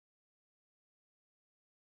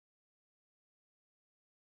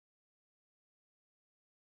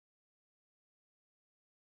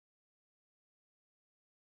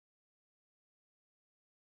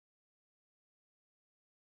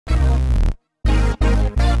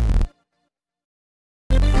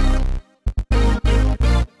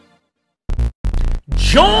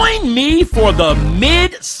Join me for the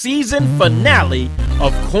mid-season finale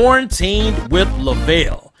of Quarantined with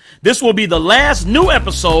Lavell. This will be the last new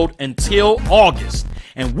episode until August,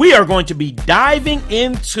 and we are going to be diving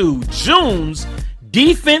into June's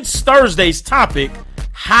Defense Thursday's topic,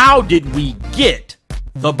 how did we get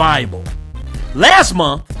the Bible? Last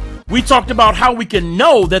month, we talked about how we can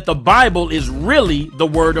know that the Bible is really the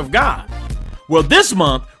Word of God. Well, this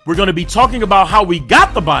month, we're going to be talking about how we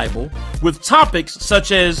got the Bible with topics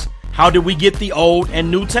such as how did we get the Old and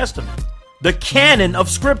New Testament, the canon of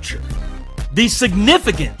Scripture, the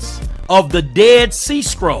significance of the Dead Sea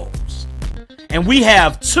Scrolls. And we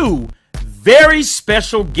have two very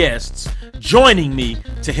special guests joining me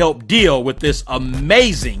to help deal with this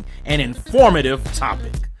amazing and informative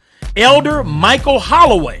topic. Elder Michael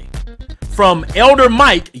Holloway from Elder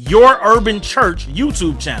Mike, Your Urban Church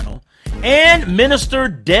YouTube channel, and Minister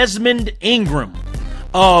Desmond Ingram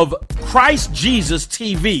of Christ Jesus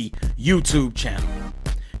TV YouTube channel.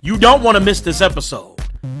 You don't want to miss this episode.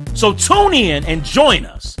 So tune in and join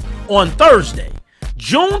us on Thursday,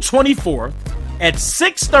 June 24th at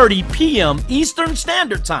 6:30 p.m. Eastern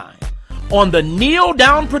Standard Time on the Neal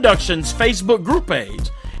Down Productions Facebook group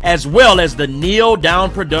page, as well as the Neal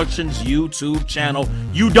Down Productions YouTube channel.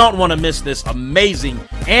 You don't want to miss this amazing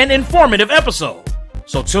and informative episode.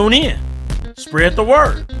 So tune in, spread the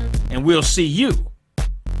word, and we'll see you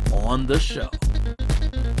on the show.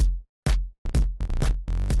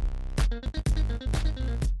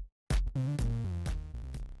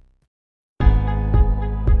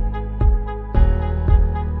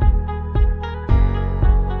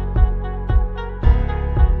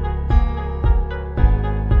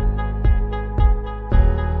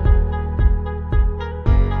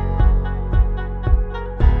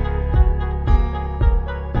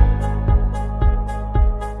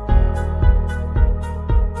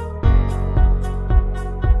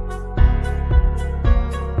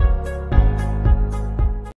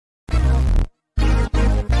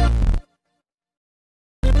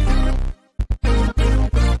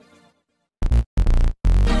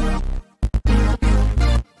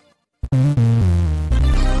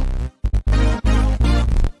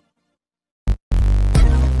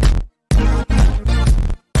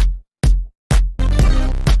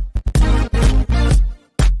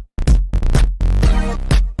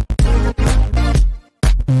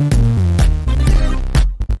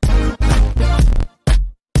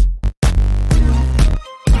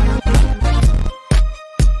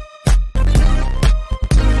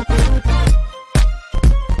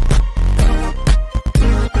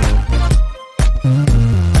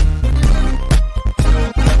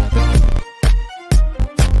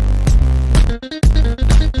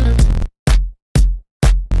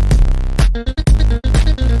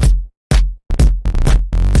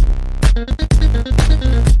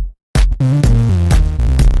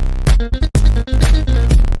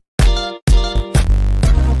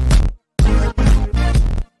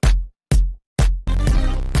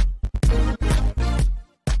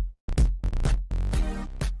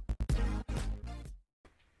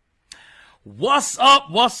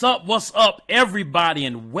 What's up, everybody,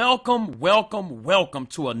 and welcome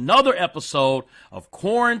to another episode of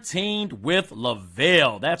Quarantined with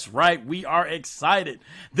Lavell. That's right, we are excited.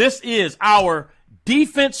 This is our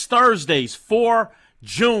Defense Thursdays for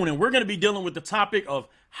June, and we're going to be dealing with the topic of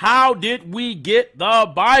how did we get the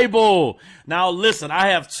Bible? Now, listen, I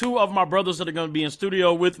have two of my brothers that are going to be in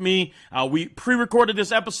studio with me. We pre-recorded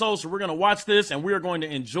this episode, so we're going to watch this and we are going to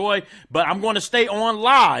enjoy, but I'm going to stay on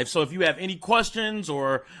live. So if you have any questions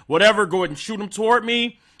or whatever, go ahead and shoot them toward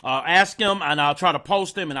me. Ask them, and I'll try to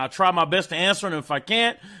post them, and I'll try my best to answer them. If I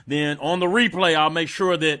can't, then on the replay, I'll make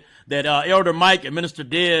sure that Elder Mike and Minister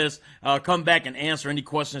Des come back and answer any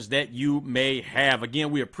questions that you may have. Again,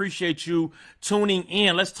 we appreciate you tuning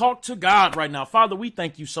in. Let's talk to God right now. Father, we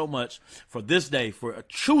thank you so much for this day, for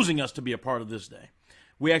choosing us to be a part of this day.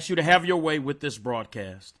 We ask you to have your way with this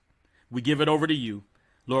broadcast. We give it over to you.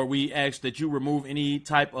 Lord, we ask that you remove any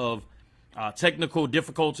type of technical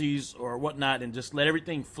difficulties or whatnot, and just let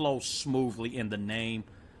everything flow smoothly in the name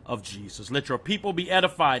of Jesus. Let your people be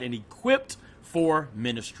edified and equipped for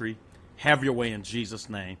ministry. Have your way in Jesus'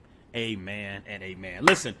 name. Amen and amen.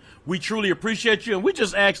 Listen, we truly appreciate you, and we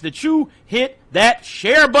just ask that you hit that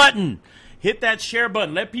share button. Hit that share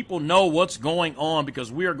button. Let people know what's going on, because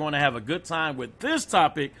we are going to have a good time with this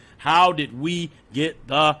topic. How did we get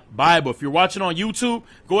the Bible? If you're watching on YouTube,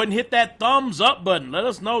 go ahead and hit that thumbs up button. Let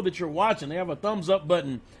us know that you're watching. They have a thumbs up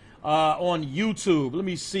button on YouTube. Let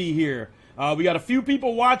me see here. We got a few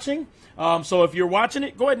people watching. So if you're watching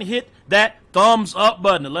it, go ahead and hit that thumbs up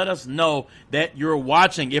button to let us know that you're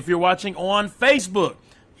watching. If you're watching on Facebook,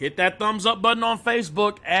 hit that thumbs up button on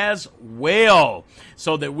Facebook as well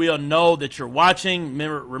so that we'll know that you're watching.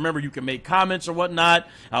 Remember, you can make comments or whatnot.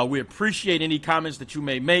 We appreciate any comments that you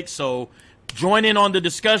may make. So join in on the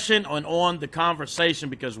discussion and on the conversation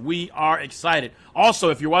because we are excited. Also,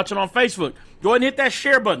 if you're watching on Facebook, go ahead and hit that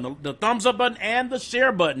share button, the thumbs up button and the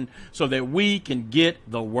share button so that we can get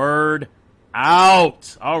the word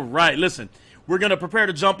out. All right, listen, we're going to prepare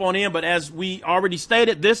to jump on in, but as we already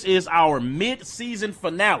stated, this is our mid-season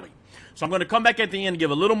finale. So I'm going to come back at the end and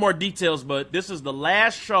give a little more details, but this is the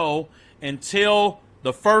last show until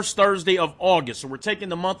the first Thursday of August. So we're taking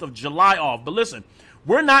the month of July off. But listen,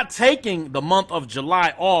 we're not taking the month of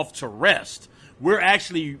July off to rest. We're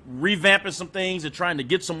actually revamping some things and trying to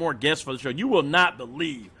get some more guests for the show. You will not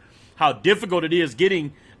believe how difficult it is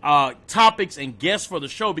getting topics and guests for the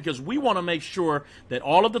show because we want to make sure that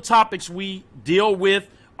all of the topics we deal with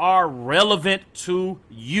are relevant to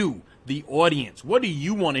you, the audience. What do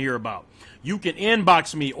you want to hear about? You can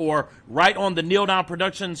inbox me or write on the Neal Down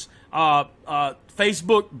Productions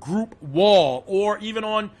Facebook group wall or even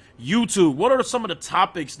on YouTube. What are some of the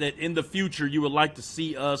topics that in the future you would like to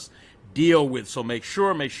see us deal with? So make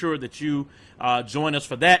sure that you join us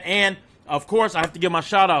for that. And of course, I have to give my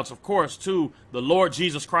shout outs, of course, to the Lord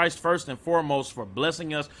Jesus Christ first and foremost for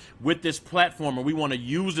blessing us with this platform. And we want to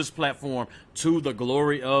use this platform to the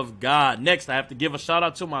glory of God. Next, I have to give a shout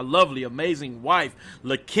out to my lovely, amazing wife,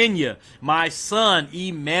 LaKenya, my son,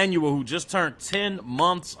 Emmanuel, who just turned 10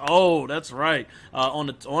 months old. That's right.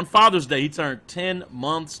 On Father's Day, he turned 10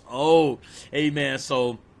 months old. Amen.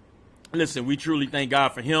 So listen, we truly thank God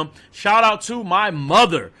for him. Shout out to my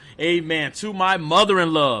mother, amen, to my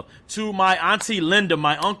mother-in-law, to my auntie Linda,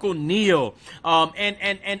 my uncle Neal,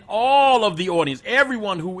 and all of the audience,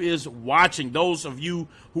 everyone who is watching, those of you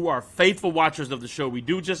who are faithful watchers of the show. We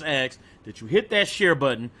do just ask that you hit that share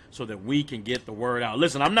button so that we can get the word out.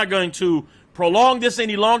 Listen, I'm not going to prolong this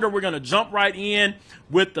any longer. We're going to jump right in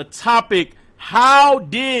with the topic, how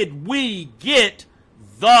did we get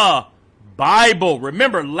the Bible?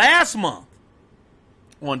 Remember, last month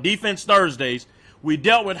on Defense Thursdays, we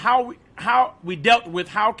dealt with how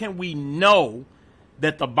can we know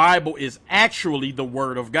that the Bible is actually the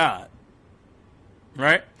Word of God,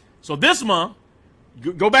 right? So this month,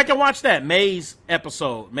 go back and watch that May's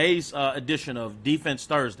episode, May's edition of Defense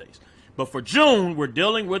Thursdays. But for June, we're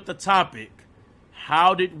dealing with the topic: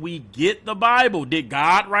 how did we get the Bible? Did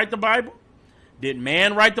God write the Bible? Did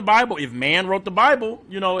man write the Bible? If man wrote the Bible,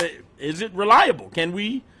 is it reliable? Can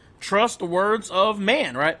we trust the words of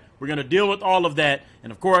man, right? We're going to deal with all of that.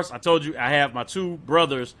 And, of course, I told you I have my two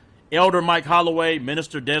brothers, Elder Mike Holloway,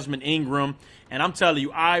 Minister Desmond Ingram. And I'm telling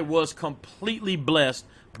you, I was completely blessed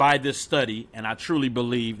by this study, and I truly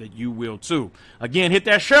believe that you will too. Again, hit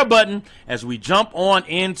that share button as we jump on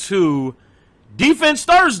into Defense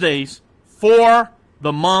Thursdays for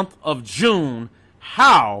the month of June.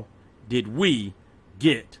 How did we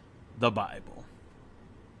get the Bible?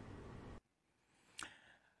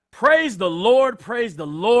 Praise the Lord, praise the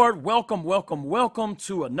Lord. Welcome, welcome, welcome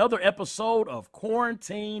to another episode of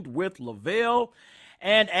Quarantined with Lavell.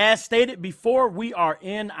 And as stated before, we are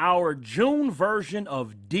in our June version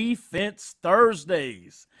of Defense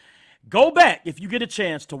Thursdays. Go back, if you get a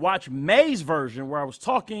chance, to watch May's version where I was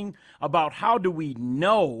talking about how do we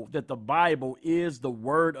know that the Bible is the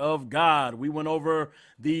Word of God. We went over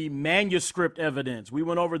the manuscript evidence. We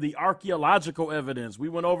went over the archaeological evidence. We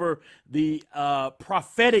went over the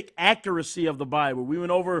prophetic accuracy of the Bible. We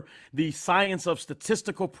went over the science of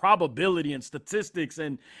statistical probability and statistics,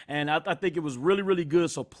 and I think it was really, really good.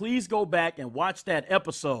 So please go back and watch that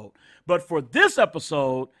episode. But for this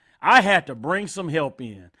episode, I had to bring some help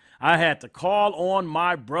in. I had to call on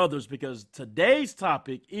my brothers because today's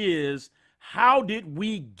topic is, how did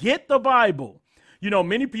we get the Bible?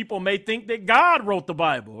 Many people may think that God wrote the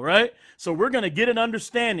Bible, right? So we're going to get an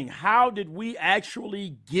understanding. How did we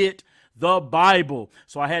actually get the Bible?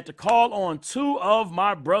 So I had to call on two of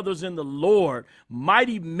my brothers in the Lord,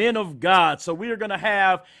 mighty men of God. So we are going to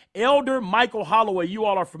have Elder Michael Holloway. You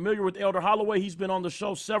all are familiar with Elder Holloway. He's been on the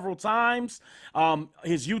show several times.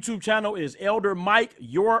 His YouTube channel is Elder Mike,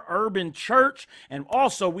 Your Urban Church. And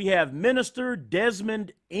also we have Minister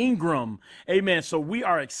Desmond Ingram. Amen. So we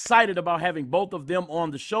are excited about having both of them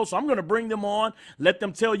on the show. So I'm going to bring them on, let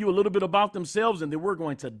them tell you a little bit about themselves, and then we're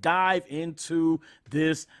going to dive into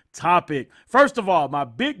this topic. First of all, my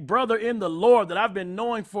big brother in the Lord that I've been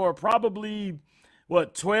knowing for probably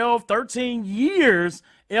 12, 13 years,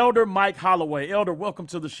 Elder Mike Holloway. Elder, welcome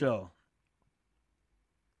to the show.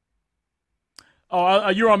 Oh,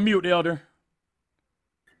 you're on mute, Elder.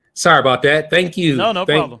 Sorry about that. Thank you. No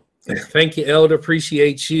problem. Thank you, Elder.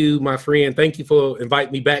 Appreciate you, my friend. Thank you for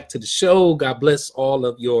inviting me back to the show. God bless all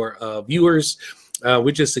of your viewers.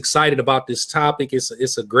 We're just excited about this topic.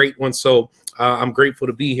 It's a great one. So I'm grateful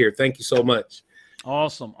to be here. Thank you so much.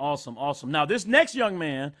 Awesome. Now, this next young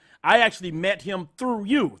man, I actually met him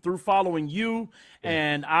through following you,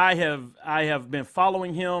 and I have been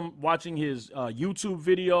following him, watching his YouTube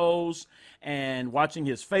videos and watching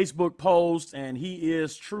his Facebook posts, and he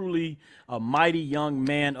is truly a mighty young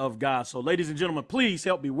man of God. So, ladies and gentlemen, please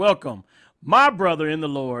help me welcome my brother in the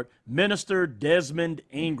Lord, Minister Desmond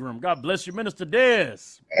Ingram. God bless you, Minister Des.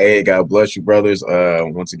 Hey, God bless you, brothers.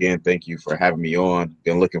 Once again, thank you for having me on.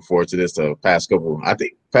 Been looking forward to this the past couple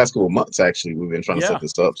months, actually. We've been trying to set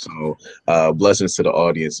this up. So blessings to the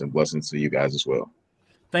audience and blessings to you guys as well.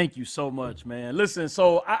 Thank you so much, man. Listen,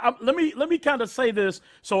 so let me kind of say this.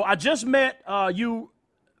 So I just met you,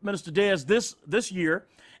 Minister Des, this year.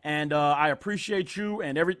 And I appreciate you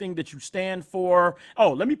and everything that you stand for.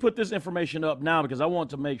 Oh, let me put this information up now because I want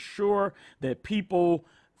to make sure that people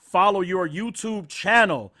follow your YouTube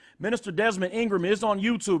channel. Minister Desmond Ingram is on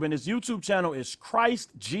YouTube, and his YouTube channel is Christ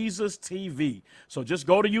Jesus TV. So just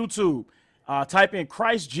go to YouTube, type in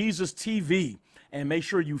Christ Jesus TV, and make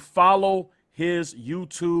sure you follow his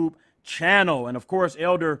YouTube channel. And, of course,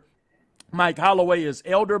 Elder Mike Holloway is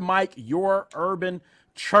Elder Mike Your Urban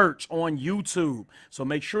Church on YouTube. So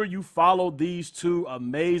make sure you follow these two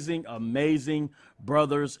amazing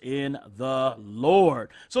brothers in the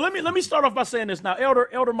Lord. So let me start off by saying this now.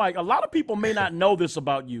 Elder Mike, a lot of people may not know this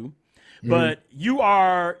about you, but you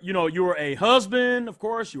are, you're a husband, of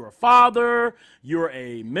course, you're a father, you're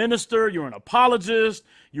a minister, you're an apologist,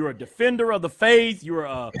 you're a defender of the faith, you're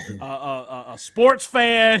a sports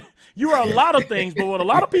fan, you are a lot of things, but what a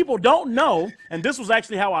lot of people don't know, and this was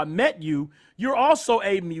actually how I met you, you're also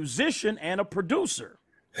a musician and a producer.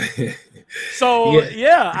 So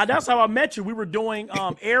yeah, that's how I met you. We were doing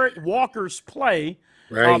Eric Walker's play,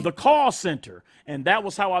 The Call Center, and that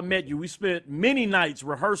was how I met you. We spent many nights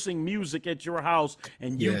rehearsing music at your house,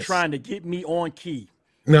 and you trying to get me on key.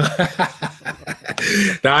 No,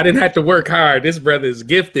 no, I didn't have to work hard. This brother is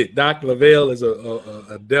gifted. Dr. Lavell is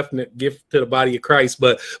a definite gift to the body of Christ.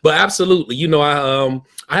 But absolutely, I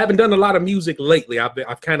haven't done a lot of music lately.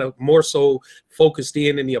 I've kind of more so focused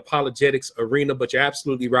in the apologetics arena. But you're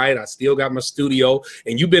absolutely right. I still got my studio,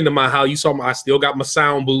 and you've been to my house. You saw I still got my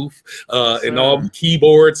sound booth and all the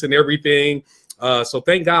keyboards and everything. So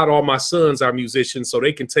thank God all my sons are musicians so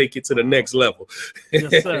they can take it to the next level.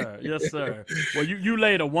 Yes, sir. Yes, sir. Well, you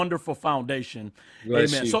laid a wonderful foundation.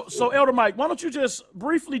 Amen. So Elder Mike, why don't you just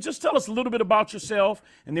briefly just tell us a little bit about yourself,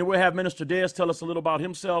 and then we'll have Minister Des tell us a little about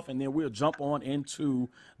himself, and then we'll jump on into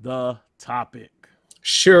the topic.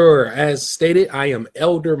 Sure. As stated, I am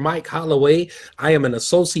Elder Mike Holloway. I am an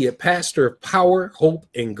associate pastor of Power, Hope,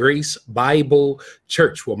 and Grace Bible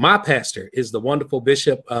Church. Well, my pastor is the wonderful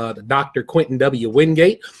Bishop, Dr. Quentin W.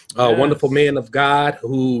 Wingate, a wonderful man of God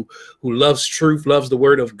who loves truth, loves the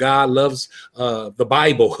word of God, loves the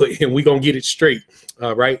Bible, and we're going to get it straight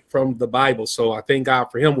right from the Bible. So I thank God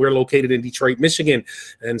for him. We're located in Detroit, Michigan.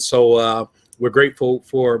 And so we're grateful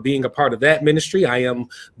for being a part of that ministry. I am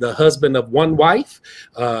the husband of one wife,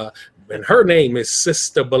 and her name is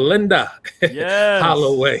Sister Belinda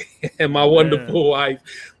Holloway, and my wonderful wife.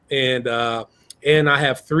 And I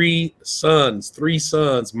have three sons,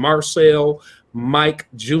 Marcel, Mike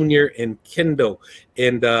Jr., and Kendall.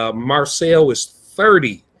 And Marcel is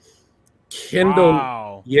 30. Kendall,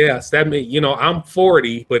 wow. Yes, that means, I'm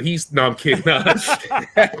 40, but no, I'm kidding. But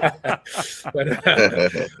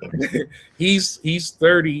he's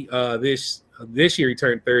 30 this year. He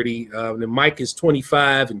turned 30. And Mike is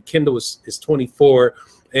 25, and Kendall is 24.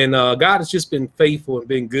 And God has just been faithful and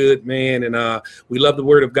been good, man. And we love the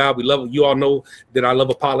word of God. We love it. You all know that I love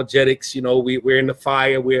apologetics. We're in the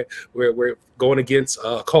fire. We're going against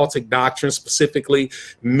occultic doctrine, specifically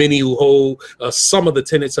many who hold some of the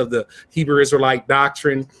tenets of the Hebrew Israelite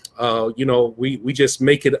doctrine. We just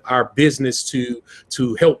make it our business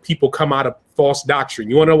to help people come out of false doctrine.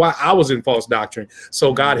 You want to know why? I was in false doctrine.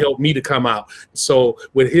 So God helped me to come out. So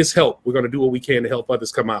with his help, we're going to do what we can to help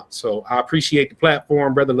others come out. So I appreciate the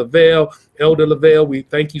platform, Brother Lavell, Elder Lavell. We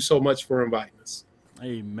thank you so much for inviting us.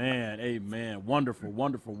 Amen. Amen. Wonderful,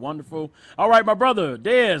 wonderful, wonderful. All right, my brother,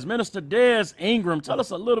 Minister Des Ingram, tell us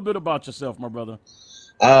a little bit about yourself, my brother.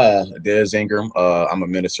 Des Ingram. I'm a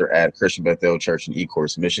minister at Christian Bethel Church in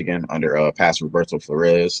Ecorse, Michigan, under Pastor Roberto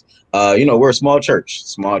Flores. We're a small church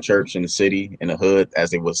in the city, in the hood,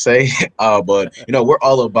 as they would say. But we're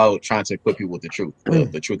all about trying to equip people with the truth,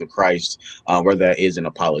 the truth of Christ, whether that is in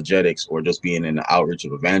apologetics or just being in the outreach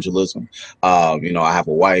of evangelism. I have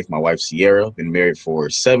a wife, my wife Sierra, been married for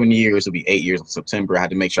 7 years. It'll be 8 years in September. I had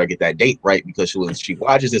to make sure I get that date right because she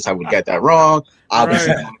watches this. I would get that wrong. I'll be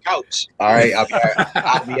sitting on the couch. All right.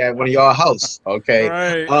 I'll be at one of y'all house. Okay.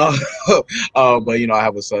 Right. But I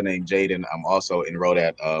have a son named Jaden. I'm also enrolled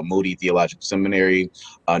at Moody Theological Seminary,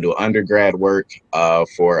 do undergrad work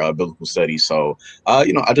for biblical studies. So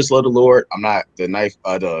I just love the Lord. I'm not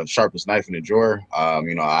the sharpest knife in the drawer.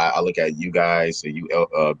 I look at you guys,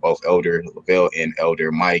 both Elder Lavell and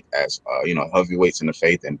Elder Mike, as heavyweights in the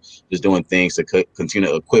faith, and just doing things to continue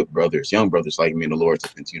to equip young brothers like me in the Lord,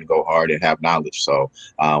 to continue to go hard and have knowledge. So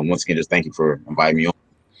once again, just thank you for inviting me on.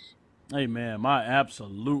 Hey, man, my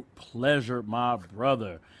absolute pleasure, my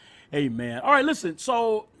brother. Hey, man. All right, listen.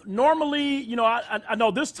 So normally, I know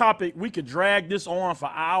this topic, we could drag this on for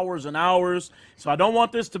hours and hours. So I don't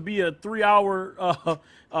want this to be a 3-hour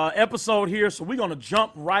episode here. So we're going to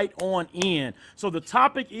jump right on in. So the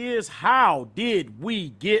topic is, how did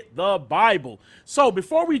we get the Bible? So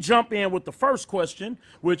before we jump in with the first question,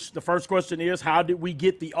 which the first question is, how did we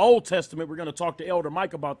get the Old Testament? We're going to talk to Elder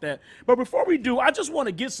Mike about that. But before we do, I just want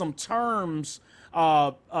to get some terms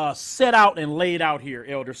set out and laid out here,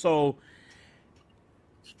 Elder. So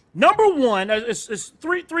number one, it's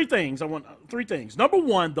three things. I want three things. Number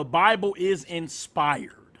one, the Bible is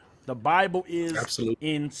inspired. The Bible is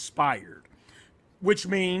absolutely inspired, which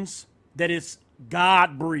means that it's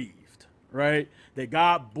God breathed, right? That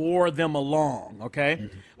God bore them along. Okay.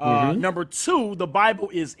 Number two, the Bible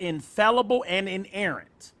is infallible and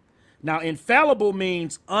inerrant. Now, infallible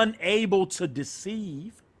means unable to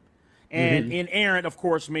deceive. And inerrant, of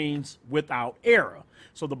course, means without error.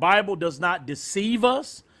 So the Bible does not deceive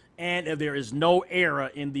us, and there is no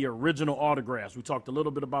error in the original autographs. We talked a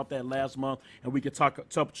little bit about that last month, and we could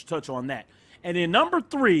touch on that. And then number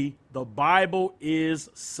three, the Bible is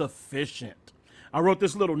sufficient. I wrote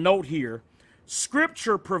this little note here.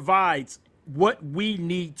 Scripture provides what we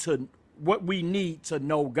need to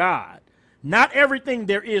know God. Not everything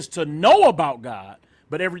there is to know about God,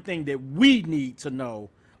 but everything that we need to know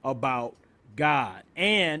about God.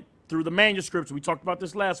 And through the manuscripts, we talked about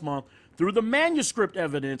this last month, through the manuscript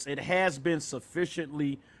evidence, it has been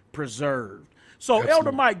sufficiently preserved. So absolutely.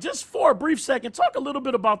 Elder Mike, just for a brief second, talk a little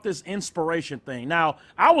bit about this inspiration thing. Now,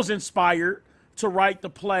 I was inspired to write the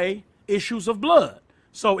play Issues of Blood.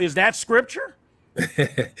 So is that scripture?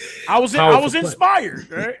 I was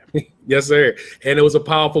inspired, right? Yes, sir. And it was a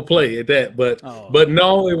powerful play at that, but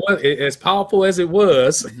no, it was as powerful as it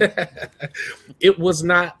was. It was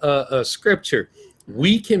not a scripture.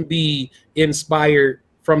 We can be inspired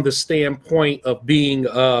from the standpoint of being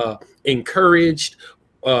encouraged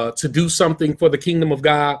to do something for the kingdom of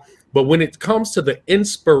God. But when it comes to the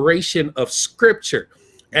inspiration of scripture,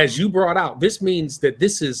 as you brought out, this means that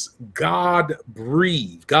this is God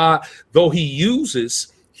breathed. God, though he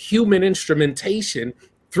uses human instrumentation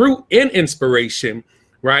through inspiration,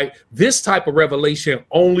 right? This type of revelation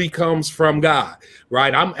only comes from God,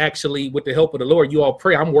 right? I'm actually, with the help of the Lord, you all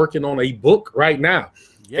pray, I'm working on a book right now.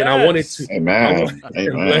 Yes. And I wanted to, Amen.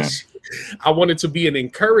 I wanted to be an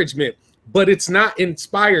encouragement, but it's not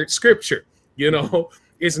inspired scripture,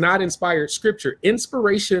 it's not inspired scripture.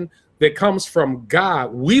 Inspiration that comes from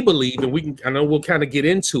God, we believe, and I know we'll kind of get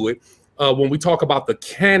into it when we talk about the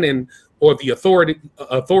canon or the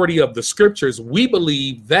authority of the scriptures. We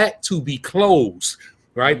believe that to be closed,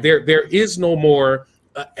 right? There is no more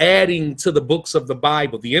adding to the books of the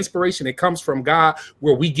Bible. The inspiration that comes from God,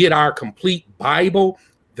 where we get our complete Bible,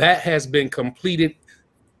 that has been completed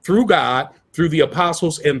through God, through the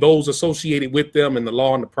apostles and those associated with them, and the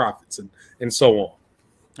law and the prophets, and so on.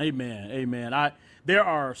 Amen. Amen. There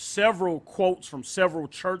are several quotes from several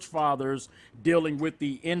church fathers dealing with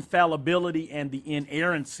the infallibility and the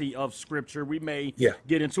inerrancy of Scripture. We may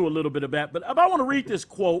get into a little bit of that, but I want to read this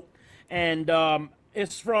quote, and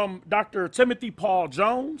it's from Dr. Timothy Paul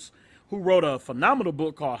Jones, who wrote a phenomenal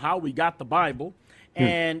book called How We Got the Bible.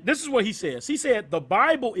 And this is what he says. He said, the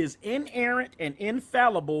Bible is inerrant and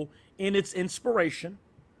infallible in its inspiration.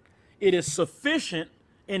 It is sufficient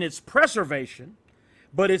in its preservation,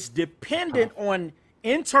 but it's dependent on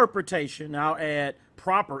interpretation, I'll add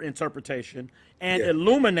proper interpretation, and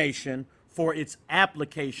illumination for its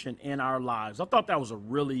application in our lives. I thought that was a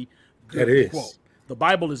really good quote. The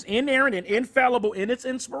Bible is inerrant and infallible in its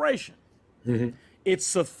inspiration. It's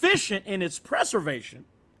sufficient in its preservation,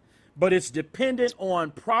 but it's dependent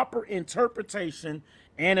on proper interpretation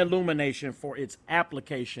and illumination for its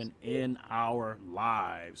application in our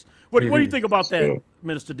lives. What do you think about that,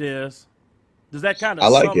 Minister Des? Does that kind of I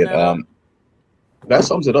like sum it. that up? That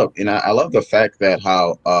sums it up. And I love the fact that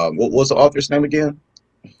how what was the author's name again?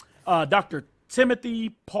 Dr.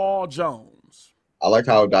 Timothy Paul Jones. I like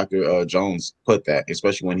how Dr. Jones put that,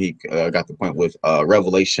 especially when he got the point with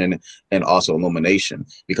revelation and also illumination,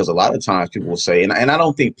 because a lot of times people will say, and I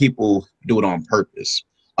don't think people do it on purpose.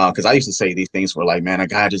 Because I used to say these things for like, man, I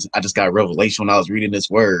just got revelation when I was reading this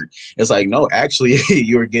word. It's like, no, actually,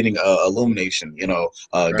 you're getting illumination. You know,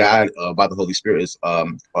 right. God by the Holy Spirit is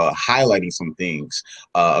highlighting some things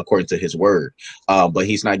according to His word, but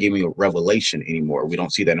He's not giving a revelation anymore. We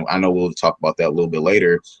don't see that. I know we'll talk about that a little bit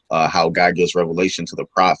later. How God gives revelation to the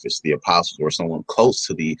prophets, the apostles, or someone close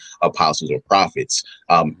to the apostles or prophets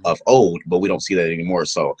of old, but we don't see that anymore.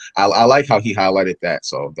 So I like how he highlighted that.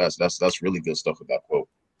 So that's really good stuff with that quote.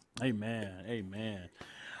 Amen. Amen.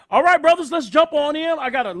 All right, brothers, let's jump on in. I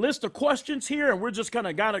got a list of questions here, and we're just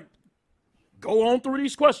gotta go on through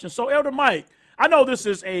these questions. So, Elder Mike, I know this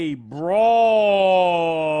is a broad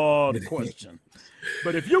question,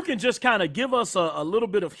 but if you can just kind of give us a little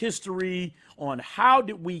bit of history on how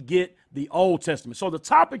did we get the Old Testament. So the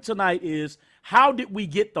topic tonight is how did we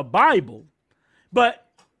get the Bible? But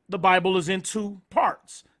the Bible is in two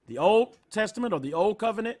parts, the Old Testament or the Old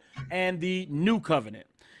Covenant and the New Covenant.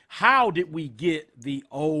 How did we get the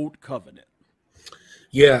Old Covenant?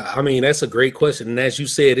 Yeah, I mean, that's a great question. And as you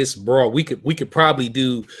said, it's broad. We could probably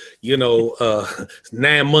do,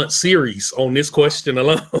 9-month series on this question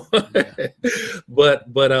alone. Yeah.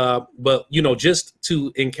 But just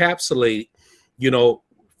to encapsulate,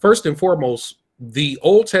 first and foremost, the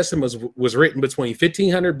Old Testament was written between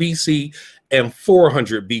 1500 BC and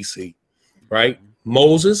 400 BC, right?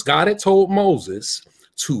 Moses, God had told Moses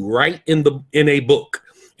to write in a book.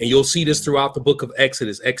 And you'll see this throughout the book of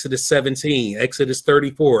Exodus, Exodus 17, Exodus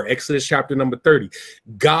 34, Exodus chapter number 30.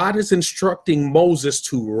 God is instructing Moses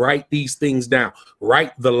to write these things down,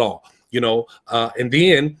 write the law, and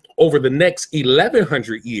then over the next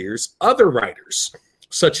 1100 years, other writers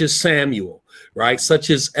such as Samuel, right, such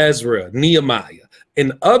as Ezra, Nehemiah,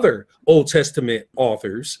 and other Old Testament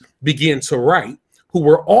authors begin to write, who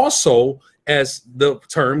were also, as the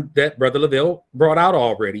term that Brother Lavell brought out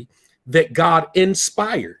already, that God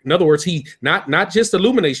inspired. In other words, he not just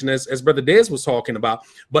illumination, as Brother Des was talking about,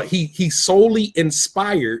 but he solely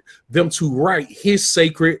inspired them to write his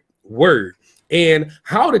sacred word. And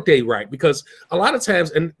how did they write? Because a lot of times,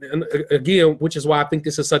 and again, which is why I think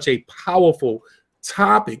this is such a powerful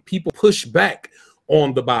topic, people push back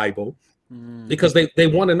on the Bible because they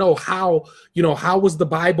want to know how was the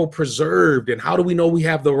Bible preserved and how do we know we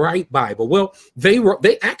have the right Bible? Well,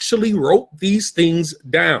 they actually wrote these things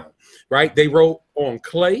down. Right? They wrote on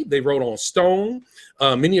clay, they wrote on stone.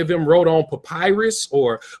 Many of them wrote on papyrus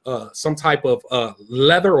or some type of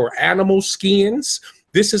leather or animal skins.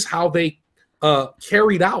 This is how they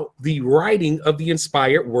carried out the writing of the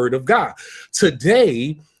inspired word of God.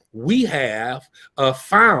 Today, we have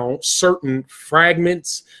found certain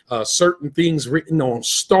fragments, certain things written on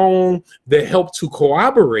stone that help to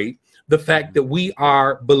corroborate the fact that we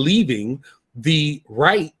are believing the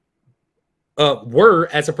right word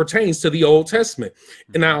as it pertains to the Old Testament.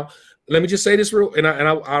 And now let me just say this real, and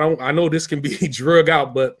I know this can be drug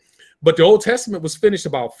out, but the Old Testament was finished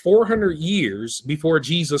about 400 years before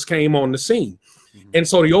Jesus came on the scene. And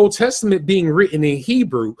so the Old Testament being written in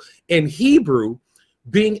Hebrew, and Hebrew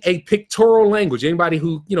being a pictorial language, anybody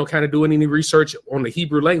who kind of doing any research on the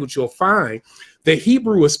Hebrew language, you'll find that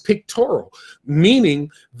Hebrew is pictorial,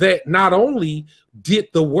 meaning that not only did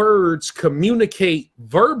the words communicate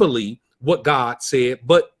verbally what God said,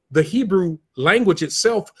 but the Hebrew language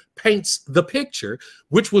itself paints the picture,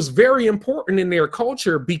 which was very important in their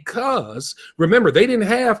culture because, remember, they didn't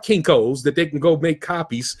have Kinkos that they can go make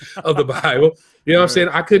copies of the Bible. You know what I'm saying?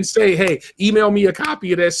 I couldn't say, hey, email me a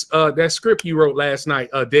copy of that script you wrote last night,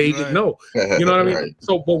 David. Right. No, you know what I mean? Right.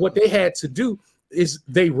 So, but what they had to do is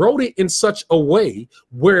they wrote it in such a way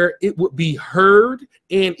where it would be heard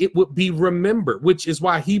and it would be remembered, which is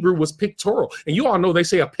why Hebrew was pictorial. And you all know they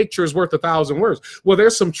say a picture is worth 1,000 words. Well,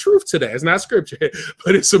 there's some truth to that. It's not scripture,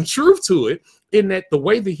 but it's some truth to it in that the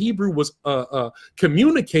way the Hebrew was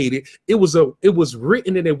communicated, it was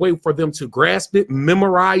written in a way for them to grasp it,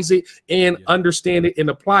 memorize it, and understand it and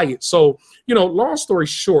apply it. So, long story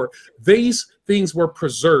short, these things were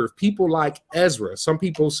preserved. People like Ezra, some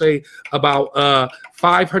people say about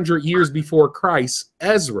 500 years before Christ,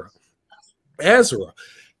 Ezra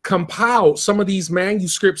compiled some of these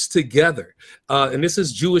manuscripts together. And this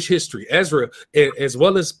is Jewish history. Ezra, as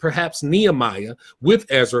well as perhaps Nehemiah with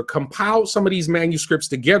Ezra, compiled some of these manuscripts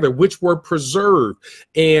together, which were preserved.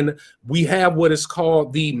 And we have what is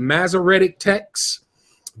called the Masoretic texts,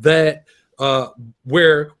 that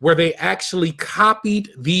where they actually copied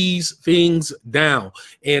these things down.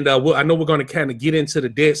 And I know we're going to kind of get into the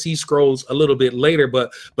Dead Sea Scrolls a little bit later,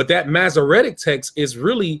 but that Masoretic text is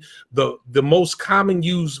really the most common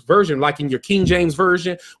used version. Like in your King James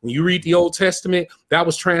Version, when you read the Old Testament, that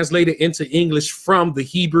was translated into English from the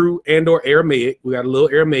Hebrew and or Aramaic. We got a little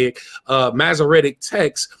Aramaic Masoretic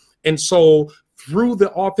text. And so through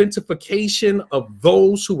the authentication of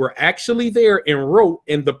those who were actually there and wrote,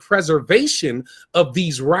 and the preservation of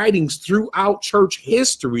these writings throughout church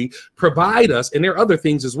history, provide us, and there are other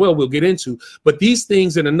things as well we'll get into, but these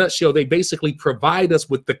things in a nutshell, they basically provide us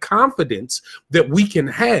with the confidence that we can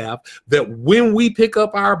have that when we pick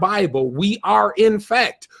up our Bible, we are in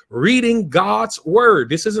fact reading God's word.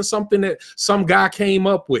 This isn't something that some guy came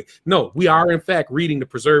up with. No, we are in fact reading the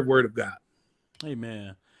preserved word of God.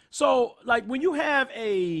 Amen. So, like, when you have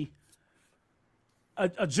a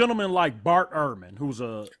gentleman like Bart Ehrman, who's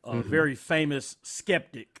a very famous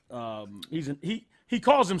skeptic, he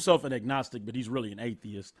calls himself an agnostic, but he's really an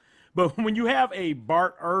atheist. But when you have a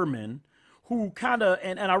Bart Ehrman who kind of,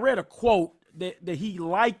 and I read a quote that he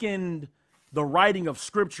likened the writing of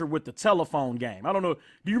scripture with the telephone game. I don't know.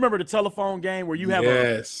 Do you remember the telephone game where you have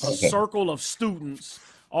a circle of students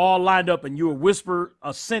all lined up, and you will whisper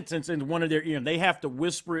a sentence into one of their ear, and they have to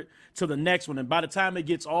whisper it to the next one. And by the time it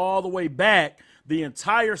gets all the way back, the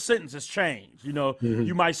entire sentence has changed. You know,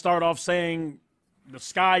 you might start off saying the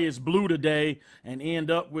sky is blue today and end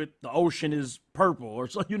up with the ocean is purple, or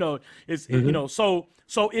so, you know, it's, you know, so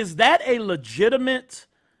is that a legitimate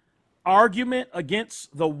argument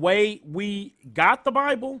against the way we got the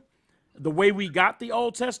Bible, the way we got the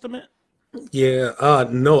Old Testament? Yeah,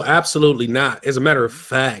 no, absolutely not. As a matter of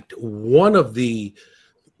fact, one of the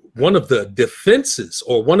defenses,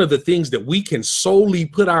 or one of the things that we can solely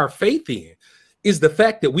put our faith in, is the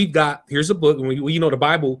fact that we've got, here's a book, and you know, the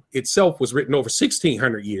Bible itself was written over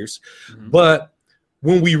 1,600 years, but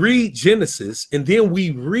when we read Genesis, and then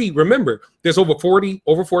we read, remember, there's over 40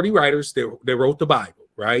 writers that wrote the Bible,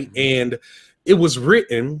 right? And it was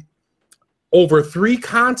written over 3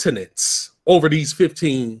 continents over these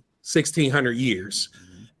 1,600 years.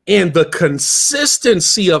 And the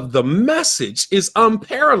consistency of the message is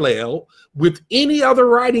unparalleled with any other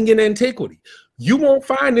writing in antiquity. You won't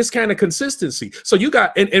find this kind of consistency. So you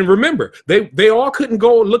got, and remember, they all couldn't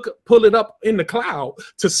go pull it up in the cloud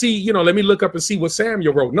to see, you know, let me look up and see what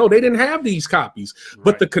Samuel wrote. No, they didn't have these copies. Right.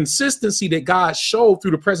 But the consistency that God showed through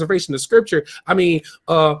the preservation of scripture, I mean,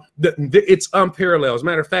 it's unparalleled. As a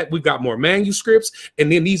matter of fact, we've got more manuscripts,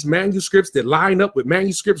 and then these manuscripts that line up with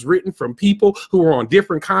manuscripts written from people who are on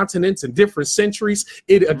different continents and different centuries.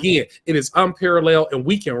 Again, it is unparalleled, and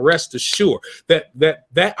we can rest assured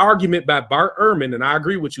that argument by Bart Ehrman, and I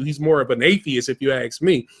agree with you, he's more of an atheist if you ask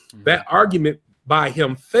me, that argument by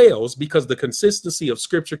him fails because the consistency of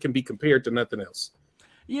scripture can be compared to nothing else.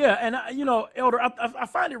 Yeah, and you know, Elder, I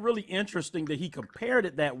find it really interesting that he compared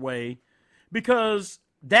it that way, because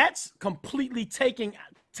that's completely taken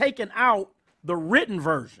out the written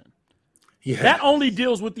version. Yeah. That only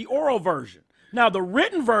deals with the oral version. Now, the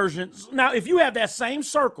written version, now if you have that same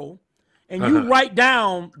circle and you write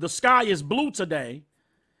down the sky is blue today,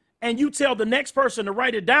 and you tell the next person to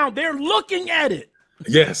write it down, they're looking at it.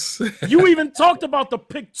 Yes. You even talked about the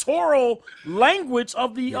pictorial language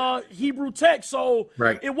of the Hebrew text. So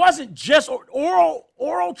it wasn't just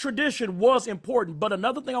oral tradition was important. But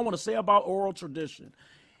another thing I want to say about oral tradition,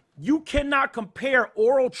 you cannot compare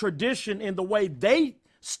oral tradition in the way they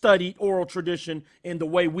studied oral tradition in the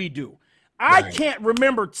way we do. I can't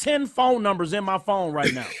remember 10 phone numbers in my phone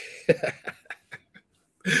right now.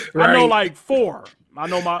 I know like 4. I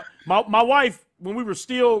know my wife, when we were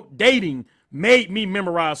still dating, made me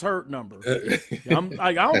memorize her number. I'm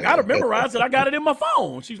like, I don't got to memorize it. I got it in my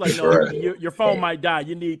phone. She's like, no, your phone might die.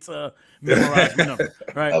 You need to memorize my number.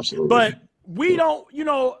 Right. Absolutely. But we don't, you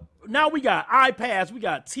know, now we got iPads, we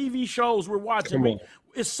got TV shows we're watching.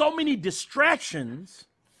 It's so many distractions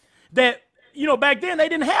that, you know, back then they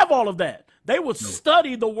didn't have all of that. They would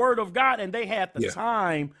study the word of God, and they had the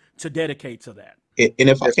time to dedicate to that. And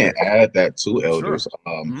if I can add that too, elders,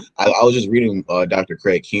 I was just reading Dr.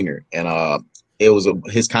 Craig Keener, and it was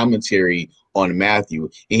his commentary on Matthew,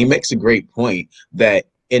 and he makes a great point that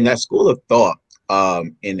in that school of thought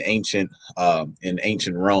in ancient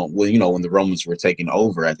Rome, well, you know, when the Romans were taking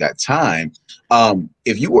over at that time,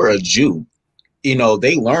 if you were a Jew you know,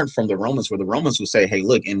 they learned from the Romans, where the Romans would say, hey,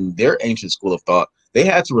 look, in their ancient school of thought, they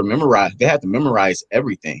had to memorize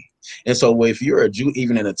everything. And so if you're a Jew,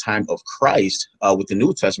 even in the time of Christ, with the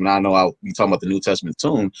New Testament, I know I'll be talking about the New Testament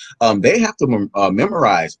soon, they have to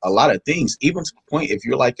memorize a lot of things, even to the point, if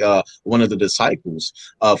you're like one of the disciples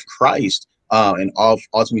of Christ, and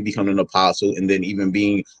ultimately becoming an apostle, and then even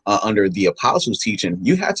being under the apostles' teaching,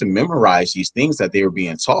 you had to memorize these things that they were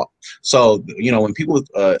being taught. So, you know, when people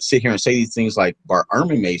sit here and say these things like Bart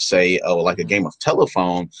Ehrman may say, like a game of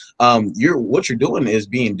telephone, what you're doing is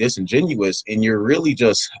being disingenuous, and you're really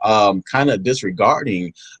just kind of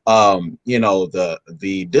disregarding, you know,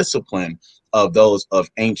 the discipline of those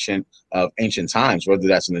of ancient times, whether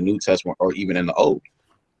that's in the New Testament or even in the Old.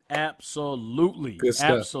 Absolutely.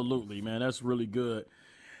 Absolutely, man. That's really good.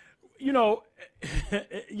 You know,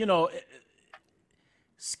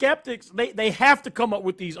 skeptics, they have to come up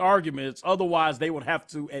with these arguments. Otherwise, they would have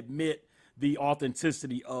to admit the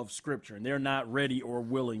authenticity of Scripture, and they're not ready or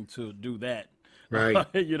willing to do that. Right.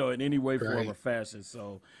 You know, in any way, form, or fashion.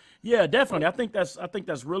 So, yeah, definitely. I think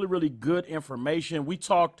that's really, really good information. We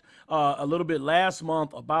talked a little bit last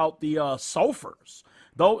month about the sophers.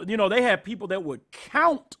 Though, you know, they had people that would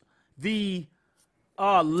count the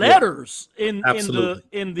letters in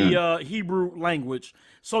the Hebrew language,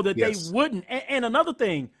 so that they wouldn't. And another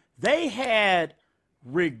thing, they had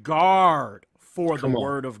regard for the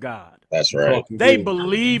word of God. That's right. They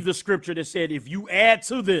believed the scripture that said, if you add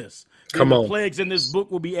to this, then the plagues in this book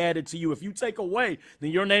will be added to you. If you take away, then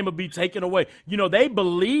your name will be taken away. You know, they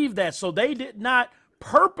believed that, so they did not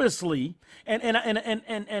purposely.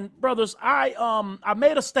 And brothers, I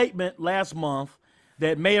made a statement last month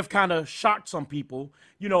that may have kind of shocked some people.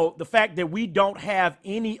 You know, the fact that we don't have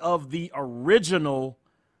any of the original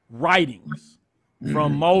writings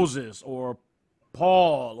from Moses or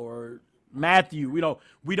Paul or Matthew. You know,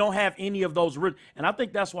 we don't have any of those written. And I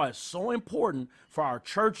think that's why it's so important for our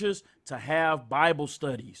churches to have Bible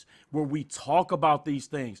studies where we talk about these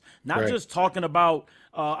things, not just talking about,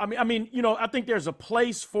 I mean, you know, I think there's a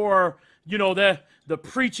place for, you know, the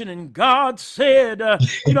preaching and God said,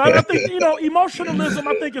 you know, I think, you know, emotionalism,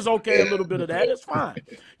 I think is okay. A little bit of that, it's fine,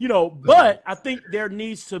 you know, but I think there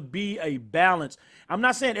needs to be a balance. I'm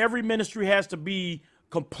not saying every ministry has to be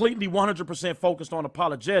completely 100% focused on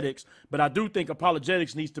apologetics, but I do think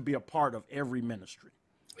apologetics needs to be a part of every ministry.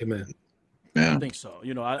 Amen. Yeah. I think so.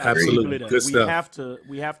 You know, I absolutely. That.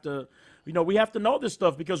 We have to, you know, we have to know this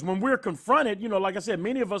stuff, because when we're confronted, you know, like I said,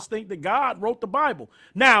 many of us think that God wrote the Bible.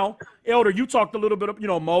 Now, Elder, you talked a little bit of, you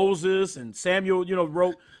know, Moses and Samuel, you know,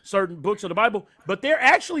 wrote certain books of the Bible, but there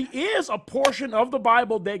actually is a portion of the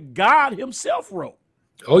Bible that God himself wrote.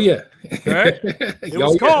 Oh, yeah. Right? It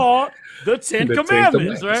was called the Ten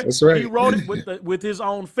Commandments, right? That's right. He wrote it with his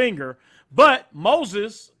own finger, but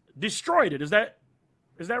Moses destroyed it. Is that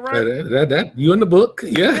right? That you in the book?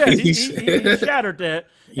 Yeah. He shattered that.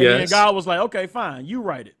 And then God was like, okay, fine, you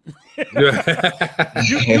write it.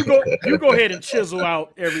 you go ahead and chisel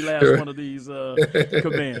out every last one of these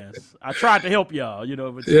commands. I tried to help y'all, you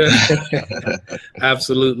know. But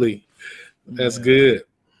absolutely. That's good.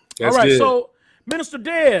 All right, so Minister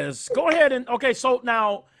Des, go ahead and, okay, so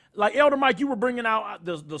now, like Elder Mike, you were bringing out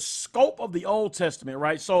the scope of the Old Testament,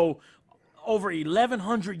 right? So over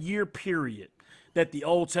 1,100-year period that the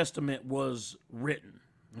Old Testament was written,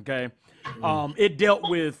 okay? It dealt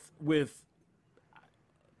with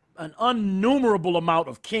an innumerable amount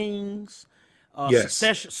of kings,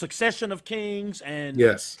 succession of kings, and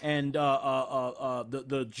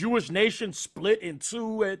the Jewish nation split in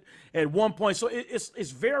two at one point. So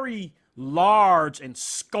it's very large and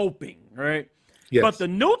scoping, right? Yes. But the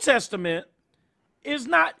New Testament is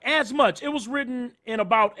not as much. It was written in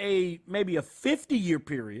about maybe a 50-year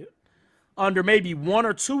period under maybe one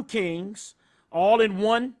or two kings, all in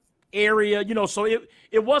one area, you know, so it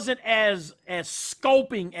wasn't as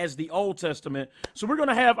scoping as the Old Testament. So we're going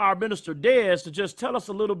to have our Minister Des to just tell us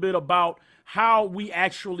a little bit about how we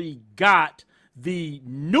actually got the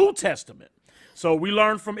New Testament. So we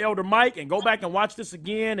learned from Elder Mike, and go back and watch this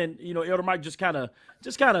again, and you know, Elder Mike just kind of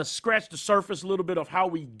scratched the surface a little bit of how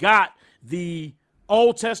we got the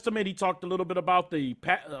Old Testament. He talked a little bit about the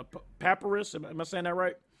papyrus. Am I saying that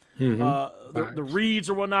right? The reeds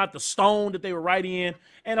or whatnot, the stone that they were writing in,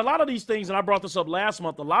 and a lot of these things, and I brought this up last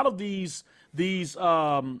month, a lot of these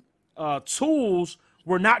tools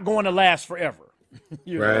were not going to last forever.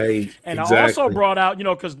 You know? And I also brought out, you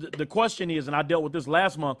know, because the question is, and I dealt with this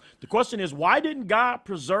last month, the question is, why didn't God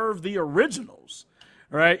preserve the originals?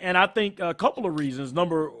 Right? And I think a couple of reasons.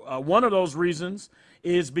 One of those reasons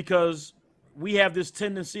is because we have this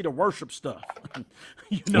tendency to worship stuff.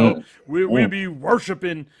 You know, we'll be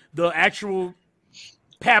worshiping the actual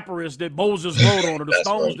papyrus that Moses wrote on, or the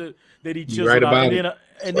stones that he chiseled out.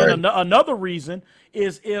 And then another reason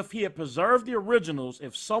is if he had preserved the originals,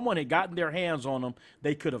 if someone had gotten their hands on them,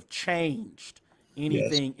 they could have changed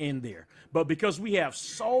anything in there. But because we have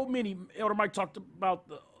so many, Elder Mike talked about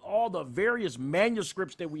all the various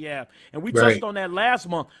manuscripts that we have, and we touched on that last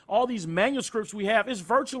month. All these manuscripts we have, it's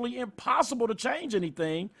virtually impossible to change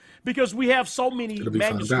anything because we have so many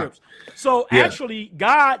manuscripts. So actually,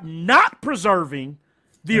 God not preserving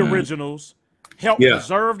the originals helped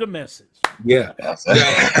preserve the message. Yeah.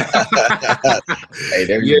 Hey,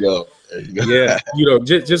 there you go. Yeah, you know,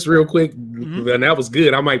 just real quick, and that was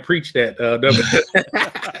good. I might preach that,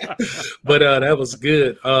 but that was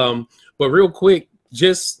good. But real quick,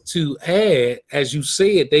 just to add, as you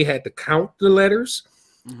said, they had to count the letters,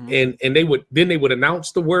 and they would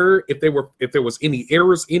announce the word. If there was any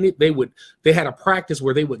errors in it, they had a practice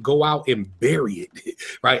where they would go out and bury it,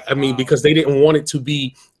 right? I mean, because they didn't want it to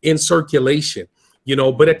be in circulation. You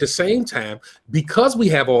know, but at the same time, because we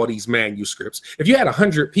have all these manuscripts, if you had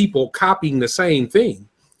 100 people copying the same thing,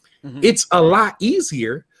 it's a lot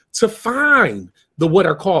easier to find what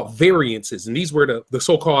are called variances. And these were the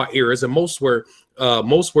so-called errors, and most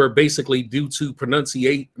were basically due to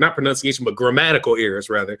not pronunciation, but grammatical errors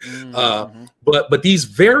rather. But these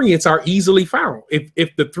variants are easily found.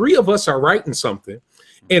 If the three of us are writing something,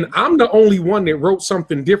 and I'm the only one that wrote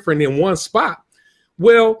something different in one spot,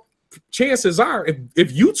 well, chances are,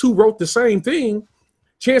 if you two wrote the same thing,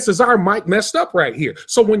 chances are Mike messed up right here.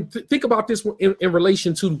 So when think about this in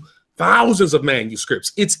relation to thousands of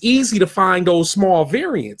manuscripts, it's easy to find those small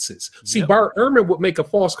variances. See, Bart Ehrman would make a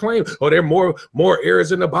false claim, oh, there are more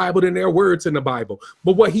errors in the Bible than there are words in the Bible.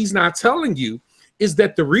 But what he's not telling you is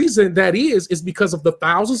that the reason that is because of the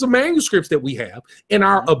thousands of manuscripts that we have and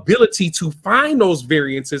our ability to find those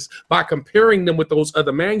variances by comparing them with those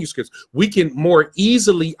other manuscripts. We can more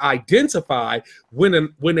easily identify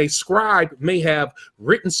when a scribe may have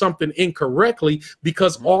written something incorrectly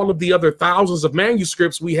because all of the other thousands of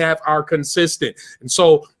manuscripts we have are consistent. And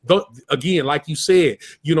so, again, like you said,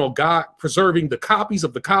 you know, God preserving the copies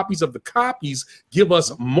of the copies of the copies give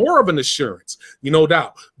us more of an assurance, you no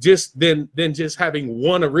doubt, than just having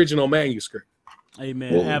one original manuscript.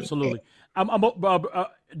 Amen. Whoa. Absolutely.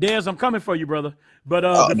 Des, I'm coming for you, brother. But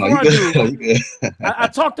before I do, I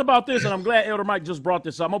talked about this, and I'm glad Elder Mike just brought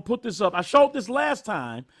this up. I'm gonna put this up. I showed this last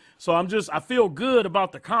time, so I feel good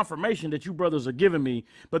about the confirmation that you brothers are giving me.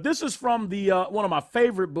 But this is from the one of my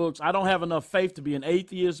favorite books, I Don't Have Enough Faith to Be an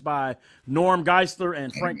Atheist, by Norm Geisler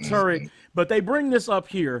and Frank Turek. But they bring this up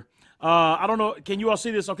here. I don't know. Can you all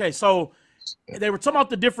see this? Okay, so they were talking about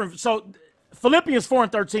the different. So Philippians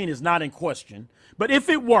 4:13 is not in question. But if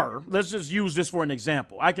it were, let's just use this for an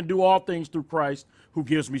example. I can do all things through Christ who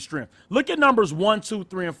gives me strength. Look at numbers 1, 2,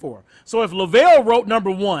 3, and 4. So if Lavell wrote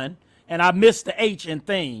number 1 and I missed the H in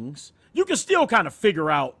things, you can still kind of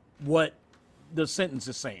figure out what the sentence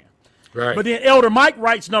is saying. Right. But then Elder Mike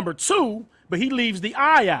writes number 2, but he leaves the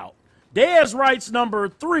I out. Des writes number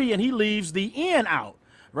 3 and he leaves the N out.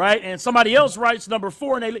 Right. And somebody else writes number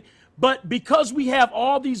 4 and they But because we have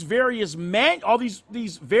all these various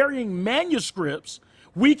these varying manuscripts,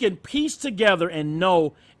 we can piece together and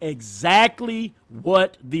know exactly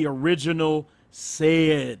what the original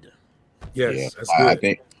said. Yes, that's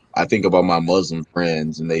good. I think about my Muslim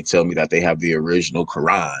friends, and they tell me that they have the original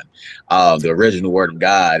Quran, the original Word of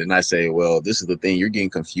God, and I say, well, this is the thing, you're getting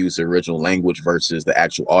confused, the original language versus the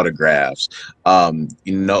actual autographs.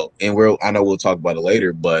 You know, and I know we'll talk about it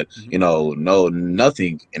later, but you know,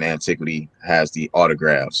 nothing in antiquity has the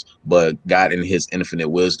autographs, but God in his infinite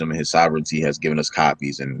wisdom and his sovereignty has given us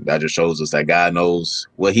copies, and that just shows us that God knows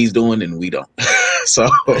what he's doing and we don't. So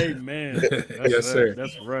amen. Yes, sir.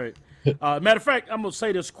 That's right. Matter of fact, I'm going to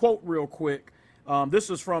say this quote real quick. This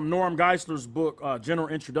is from Norm Geisler's book, General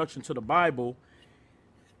Introduction to the Bible.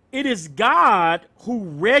 It is God who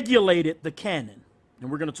regulated the canon. And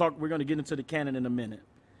we're going to get into the canon in a minute.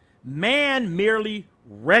 Man merely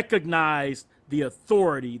recognized the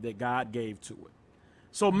authority that God gave to it.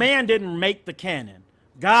 So man didn't make the canon.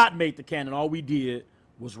 God made the canon. All we did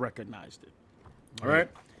was recognize it. All right.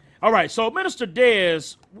 All right, so Minister Des,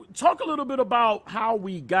 talk a little bit about how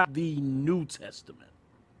we got the New Testament.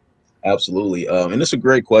 Absolutely. And it's a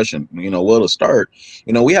great question. You know, well, to start,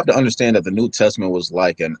 you know, we have to understand that the New Testament was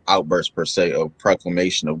like an outburst per se of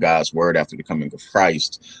proclamation of God's word after the coming of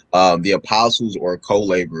Christ. The apostles or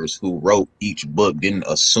co-laborers who wrote each book didn't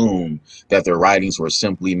assume that their writings were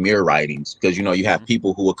simply mere writings, because, you know, you have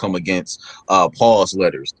people who will come against Paul's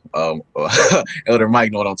letters. Elder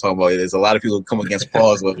Mike know what I'm talking about. There's a lot of people who come against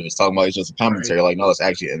Paul's letters talking about it's just a commentary. Like, no, it's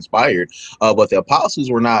actually inspired. But the apostles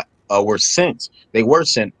were not were sent. They were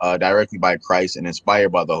sent directly by Christ and inspired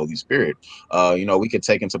by the Holy Spirit. We could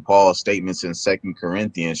take into Paul's statements in 2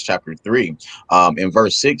 Corinthians chapter 3. In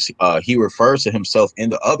verse 6, he refers to himself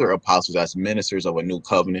and the other apostles as ministers of a new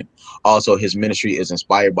covenant. Also, his ministry is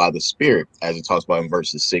inspired by the Spirit, as it talks about in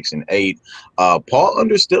verses 6 and 8. Paul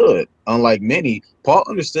understood, unlike many, Paul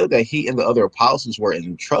understood that he and the other apostles were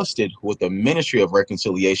entrusted with the ministry of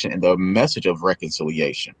reconciliation and the message of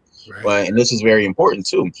reconciliation. Right. And this is very important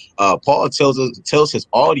too. Paul tells his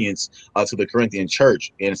audience to the Corinthian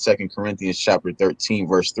church in 2 Corinthians chapter 13,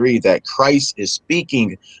 verse 3, that Christ is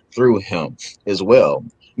speaking through him as well.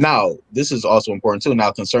 Now, this is also important too.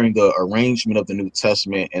 Now, concerning the arrangement of the New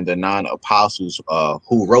Testament and the non-apostles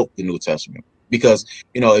who wrote the New Testament, because,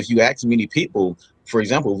 if you ask many people, for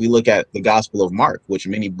example, we look at the Gospel of Mark, which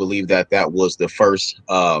many believe that was the first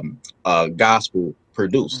gospel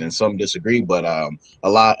produced, and some disagree, but a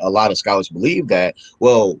lot of scholars believe that.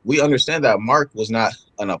 Well, we understand that Mark was not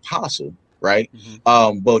an apostle, right?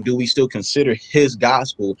 But do we still consider his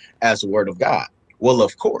gospel as the word of God? Well,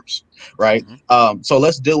 of course, right? So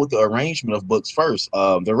let's deal with the arrangement of books first.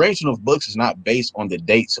 The arrangement of books is not based on the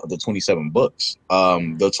dates of the 27 books.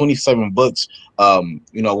 The 27 books, when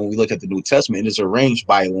we look at the New Testament, it is arranged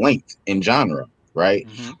by length and genre, right?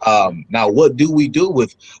 Now, what do we do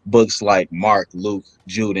with books like Mark, Luke,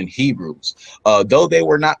 Jude, and Hebrews? Though they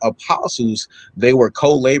were not apostles, they were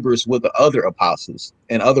co-laborers with the other apostles.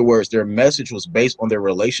 In other words, their message was based on their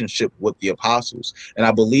relationship with the apostles. And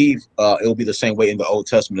I believe it will be the same way in the Old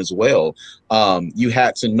Testament as well. You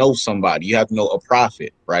had to know somebody. You have to know a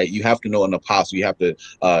prophet, right? You have to know an apostle. You have to,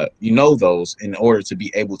 those in order to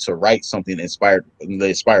be able to write something the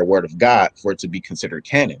inspired word of God for it to be considered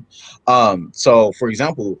canon. So, for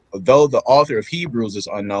example, though the author of Hebrews is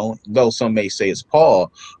unknown, though some may say it's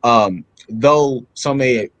Paul, though some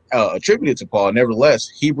may attribute it to Paul, nevertheless,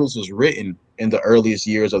 Hebrews was written in the earliest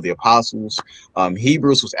years of the apostles.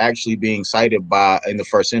 Hebrews was actually being cited in the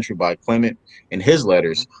first century by Clement in his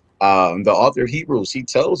letters. The author of Hebrews, he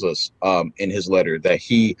tells us in his letter that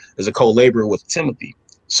he is a co-laborer with Timothy.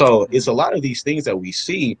 So it's a lot of these things that we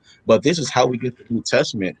see, but this is how we get the New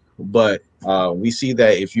Testament. But we see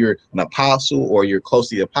that if you're an apostle or you're close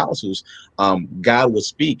to the apostles, God will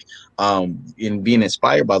speak in being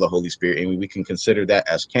inspired by the Holy Spirit, and we can consider that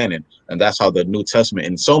as canon. And that's how the New Testament,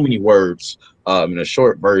 in so many words, in a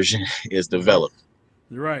short version, is developed.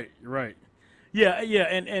 You're right. Yeah.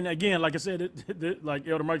 And again, like I said, like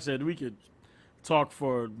Elder Mike said, we could talk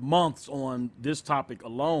for months on this topic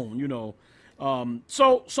alone,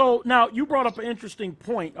 So now you brought up an interesting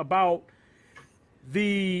point about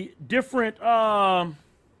the different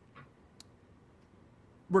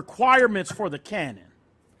requirements for the canon.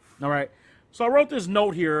 All right. So I wrote this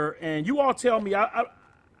note here, and you all tell me, I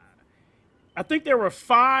think there were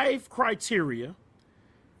 5 criteria.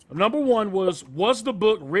 Number 1 was the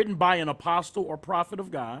book written by an apostle or prophet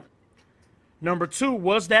of God? Number 2,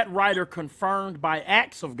 was that writer confirmed by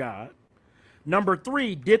acts of God? Number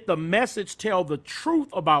 3, did the message tell the truth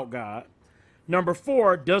about God? Number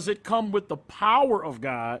 4, does it come with the power of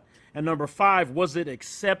God? And number 5, was it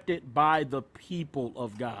accepted by the people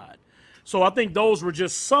of God? So I think those were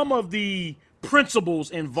just some of the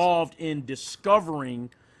principles involved in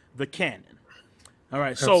discovering the canon. All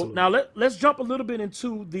right, Absolutely. So now let's jump a little bit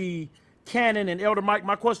into the canon. And Elder Mike,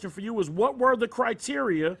 my question for you is, what were the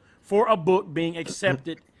criteria for a book being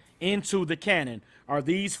accepted into the canon? Are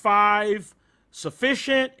these 5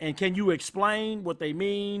 sufficient, and can you explain what they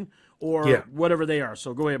mean or whatever they are?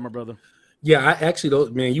 So go ahead, my brother. Yeah,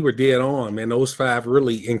 man, you were dead on, man. Those 5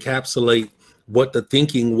 really encapsulate what the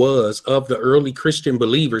thinking was of the early Christian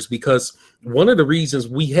believers, because one of the reasons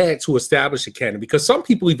we had to establish a canon, because some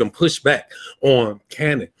people even push back on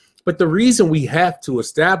canon, but the reason we have to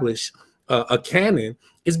establish a canon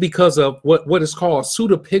is because of what is called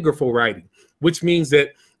pseudepigraphal writing, which means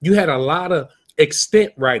that you had a lot of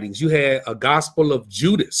extant writings. You had a Gospel of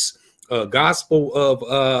Judas, a Gospel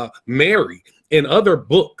of Mary, and other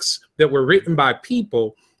books that were written by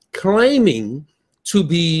people claiming to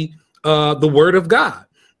be the word of God.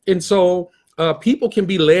 And so people can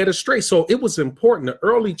be led astray. So it was important. The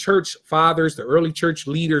early church fathers, the early church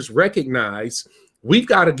leaders recognize we've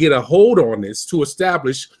got to get a hold on this to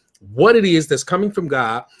establish what it is that's coming from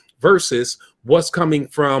God versus what's coming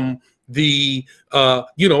from the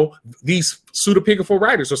these pseudepigraphal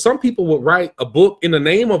writers. So some people would write a book in the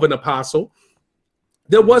name of an apostle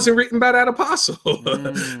that wasn't written by that apostle,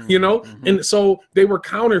 and so they were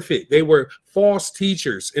counterfeit. They were false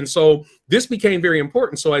teachers. And so this became very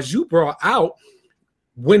important. So as you brought out,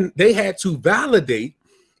 when they had to validate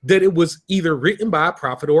that it was either written by a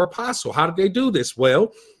prophet or apostle, how did they do this?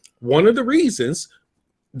 Well, one of the reasons,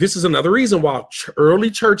 this is another reason why early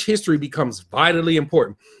church history becomes vitally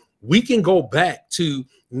important. We can go back to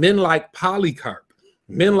men like Polycarp,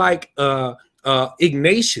 men like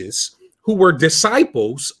Ignatius, who were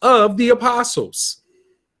disciples of the apostles,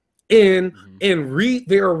 and read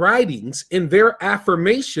their writings and their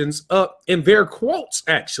affirmations and their quotes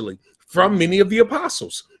actually from many of the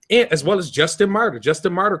apostles, and as well as Justin Martyr.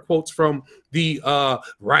 Justin Martyr quotes from the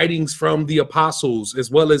writings from the apostles,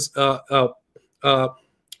 as well as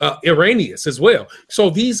Irenaeus as well. So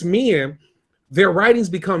these men, their writings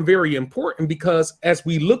become very important, because as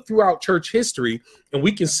we look throughout church history and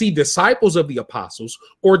we can see disciples of the apostles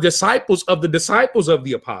or disciples of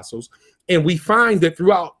the apostles, and we find that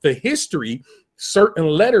throughout the history, certain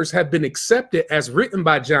letters have been accepted as written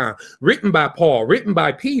by John, written by Paul, written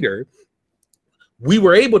by Peter, we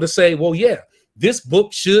were able to say, well, yeah, this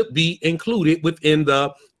book should be included within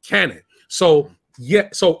the canon. So yeah,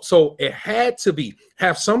 so it had to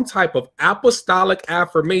have some type of apostolic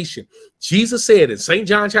affirmation. Jesus said in St.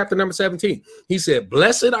 John chapter number 17, he said,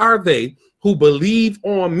 blessed are they who believe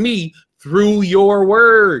on me through your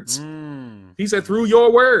words. He said, through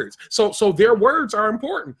your words. So their words are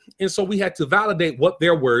important. And so we had to validate what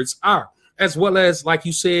their words are, as well as, like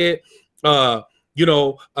you said, the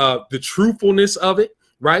truthfulness of it,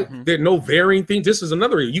 right? There are no varying things. This is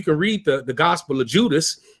another, you can read the Gospel of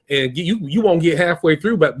Judas and you won't get halfway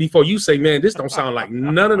through, but before you say, man, this don't sound like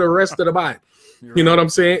none of the rest of the Bible. You know what I'm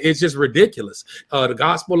saying? It's just ridiculous. The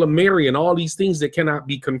Gospel of Mary and all these things that cannot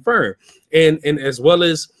be confirmed, and as well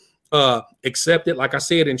as accepted, like I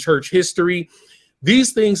said, in church history.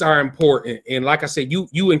 These things are important. And like I said, you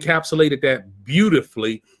encapsulated that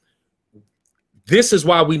beautifully. This is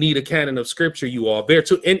why we need a canon of scripture, you all. There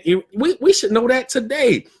too. And we should know that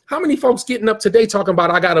today. How many folks getting up today talking about,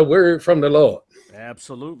 I got a word from the Lord?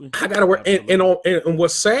 Absolutely. I got a word. And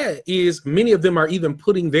what's sad is many of them are even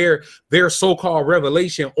putting their so-called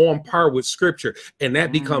revelation on par with scripture. And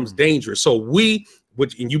that becomes dangerous. So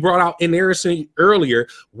and you brought out inerrancy earlier,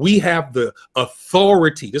 we have the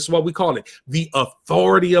authority. This is what we call it, the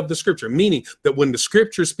authority of the scripture, meaning that when the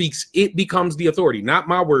scripture speaks, it becomes the authority, not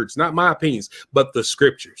my words, not my opinions, but the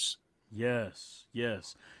scriptures. Yes,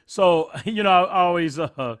 yes. So,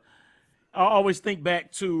 I always think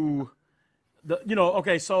back to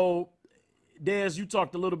okay, so Des, you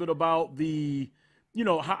talked a little bit about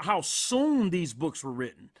how soon these books were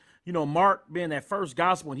written. Mark being that first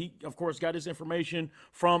gospel, and he, of course, got his information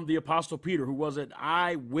from the Apostle Peter, who was an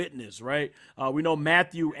eyewitness, right? We know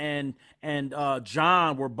Matthew and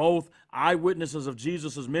John were both eyewitnesses of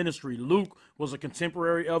Jesus's ministry. Luke was a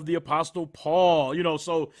contemporary of the Apostle Paul.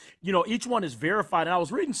 So each one is verified. And I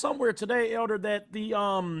was reading somewhere today, Elder, that the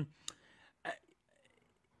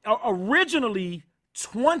originally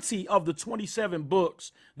 20 of the 27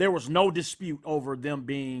 books, there was no dispute over them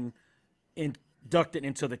being inducted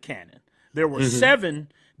into the canon. There were 7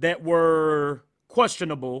 that were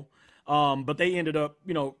questionable, but they ended up,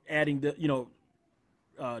 adding the,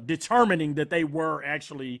 determining that they were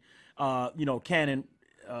actually, canon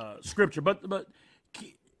scripture. But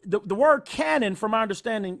the word canon, from my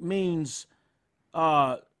understanding, means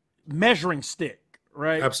measuring stick,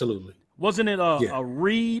 right? Absolutely. Wasn't it a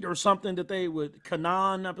reed or something that they would,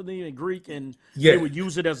 Canon, I believe, in Greek, and they would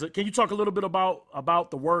use it as a? Can you talk a little bit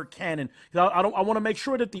about the word canon? I want to make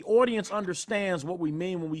sure that the audience understands what we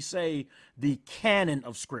mean when we say the canon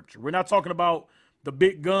of Scripture. We're not talking about the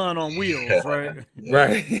big gun on wheels, right?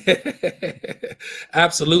 Right.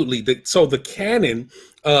 Absolutely. So the canon,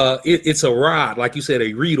 it's a rod, like you said,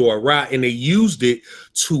 a reed or a rod, and they used it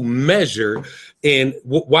to measure. And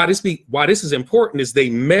why this is important is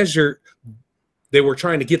they were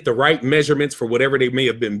trying to get the right measurements for whatever they may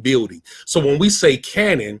have been building. So when we say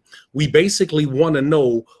canon, we basically want to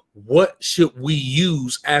know, what should we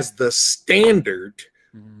use as the standard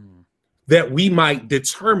that we might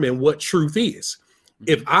determine what truth is.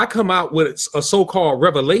 If I come out with a so-called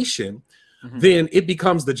revelation, then it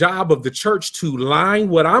becomes the job of the church to line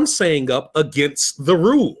what I'm saying up against the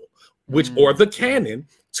rule, or the canon,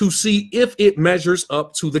 to see if it measures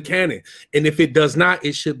up to the canon. And if it does not,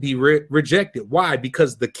 it should be rejected. Why?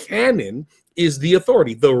 Because the canon is the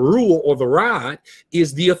authority. The rule or the rod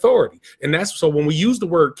is the authority. And that's so when we use the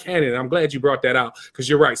word canon, I'm glad you brought that out, because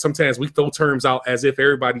you're right. Sometimes we throw terms out as if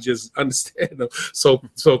everybody just understands them.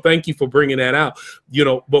 So thank you for bringing that out.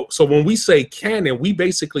 But so when we say canon, we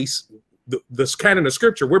basically, the canon of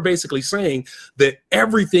scripture, we're basically saying that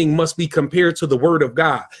everything must be compared to the word of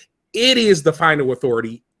God. It is the final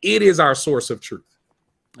authority. It is our source of truth.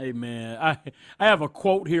 Amen. I have a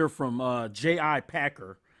quote here from J.I.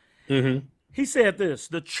 Packer. He said this: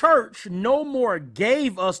 the church no more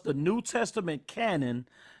gave us the New Testament canon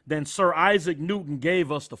than Sir Isaac Newton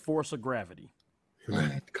gave us the force of gravity.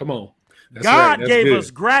 Man, come on. That's God right. gave good.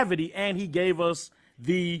 us gravity, and he gave us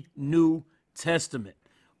the New Testament.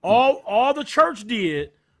 All the church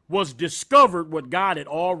did was discovered what God had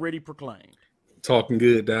already proclaimed. Talking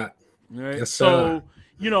good, Doc. Right? Yes, so,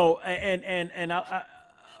 you know, and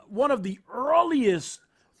one of the earliest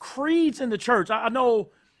creeds in the church, I know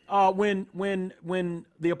when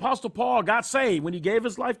the Apostle Paul got saved, when he gave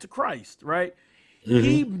his life to Christ, right?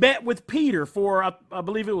 He met with Peter for, I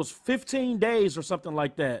believe it was 15 days or something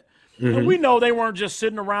like that. And we know they weren't just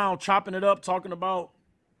sitting around chopping it up, talking about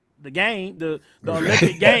the game, the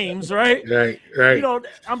Olympic Games, right? Right. You know,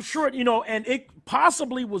 I'm sure, you know, and it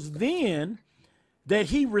possibly was then that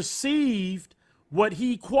he received what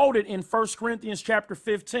he quoted in 1 Corinthians chapter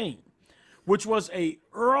 15, which was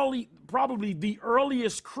probably the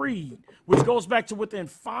earliest creed, which goes back to within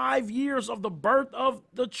 5 years of the birth of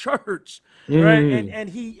the church, right? And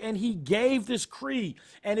he gave this creed,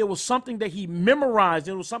 and it was something that he memorized.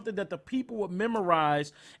 It was something that the people would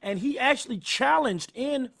memorize, and he actually challenged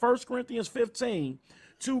in 1 Corinthians 15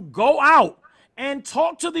 to go out and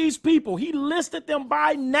talk to these people. He listed them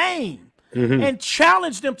by name and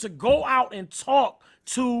challenged them to go out and talk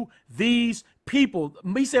to these people.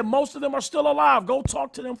 He said most of them are still alive. Go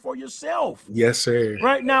talk to them for yourself. Yes, sir.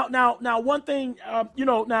 Right now, one thing,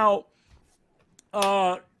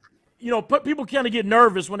 people kind of get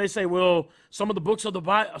nervous when they say, "Well, some of the books of the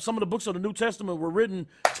Bible, some of the books of the New Testament were written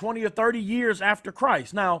 20 or 30 years after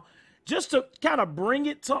Christ." Now, just to kind of bring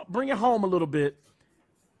it home a little bit,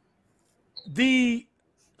 the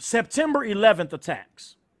September 11th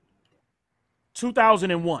attacks,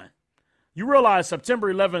 2001. You realize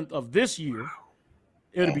September 11th of this year,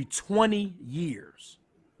 it'll be 20 years.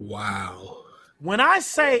 Wow. When I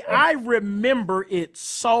say I remember it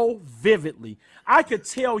so vividly, I could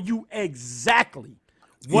tell you exactly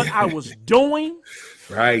what I was doing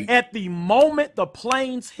at the moment the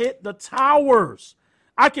planes hit the towers.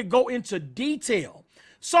 I could go into detail.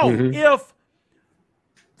 So if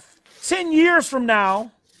 10 years from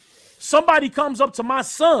now, somebody comes up to my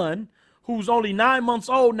son, who's only 9 months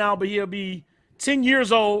old now, but he'll be 10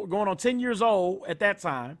 years old, going on 10 years old at that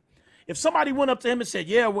time. If somebody went up to him and said,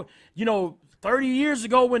 yeah, well, 30 years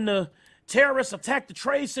ago when the terrorists attacked the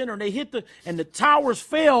Trade Center and they hit and the towers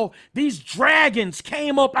fell, these dragons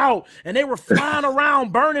came up out and they were flying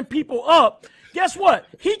around burning people up. Guess what?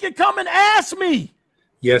 He could come and ask me.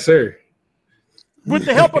 Yes, sir. With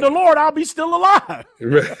the help of the Lord, I'll be still alive.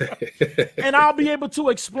 And I'll be able to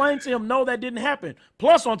explain to him, no, that didn't happen.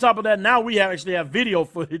 Plus, on top of that, now we actually have video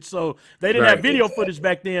footage. So they didn't have video footage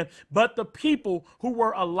back then. But the people who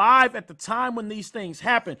were alive at the time when these things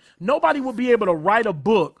happened, nobody will be able to write a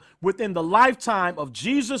book within the lifetime of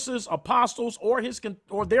Jesus's apostles or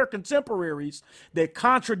their contemporaries that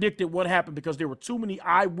contradicted what happened, because there were too many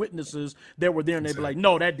eyewitnesses that were there, and they'd be like,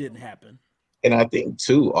 no, that didn't happen. And I think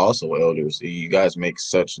too, also, elders, you guys make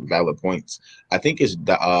such valid points. I think it's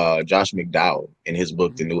Josh McDowell in his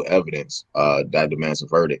book, The New Evidence, that demands a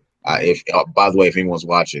verdict. By the way, if anyone's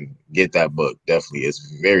watching, get that book. Definitely,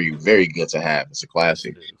 it's very, very good to have. It's a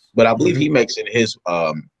classic. But I believe he makes in his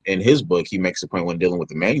book, he makes a point when dealing with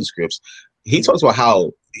the manuscripts. He talks about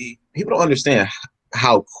how people don't understand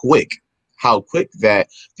how quick that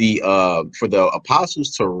for the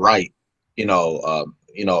apostles to write,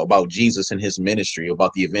 about Jesus and his ministry,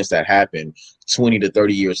 about the events that happened 20 to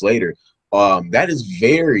 30 years later. That is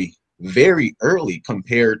very, very early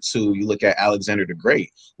compared to, you look at Alexander the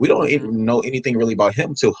Great. We don't even know anything really about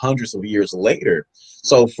him till hundreds of years later.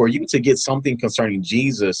 So for you to get something concerning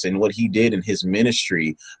Jesus and what he did in his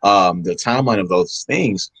ministry, the timeline of those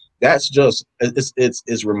things, that's just,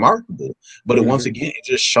 it's remarkable. But once again, it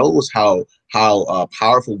just shows how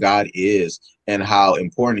powerful God is and how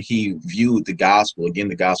important he viewed the gospel, again,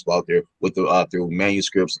 the gospel out there with through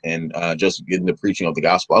manuscripts and just getting the preaching of the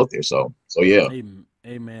gospel out there. So yeah.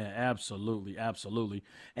 Amen. Absolutely. Absolutely.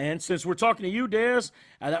 And since we're talking to you, Des,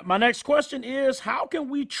 my next question is, how can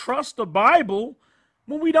we trust the Bible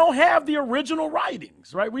when we don't have the original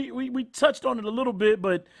writings, right? We touched on it a little bit,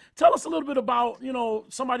 but tell us a little bit about,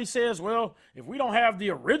 somebody says, well, if we don't have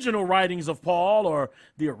the original writings of Paul or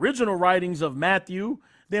the original writings of Matthew,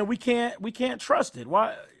 then we can't trust it.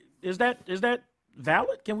 Why is that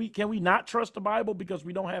valid? Can we not trust the Bible because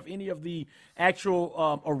we don't have any of the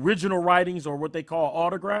actual original writings, or what they call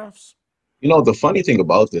autographs? The funny thing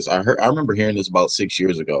about this, I remember hearing this about 6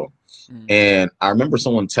 years ago. And I remember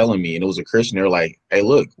someone telling me, and it was a Christian, they're like, hey,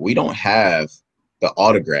 look, we don't have the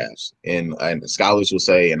autographs, and scholars will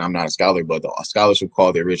say, and I'm not a scholar, but the scholars will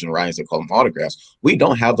call the original writings, they call them autographs. We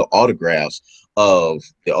don't have the autographs of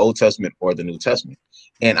the Old Testament or the New Testament.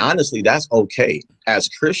 And honestly, that's okay. As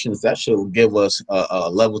Christians, that should give us a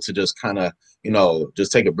level to just kind of,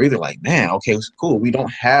 just take a breather, like, man, okay, it's cool. We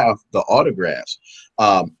don't have the autographs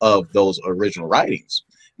of those original writings.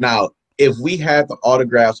 Now, if we had the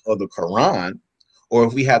autographs of the Quran, or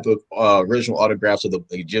if we had the original autographs of the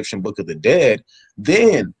Egyptian Book of the Dead,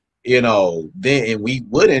 then, then we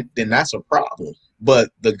wouldn't, then that's a problem. But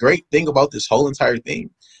the great thing about this whole entire thing,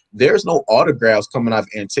 there's no autographs coming out of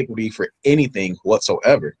antiquity for anything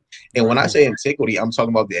whatsoever. And when I say antiquity, I'm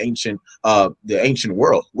talking about the ancient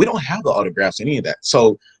world. We don't have the autographs, any of that.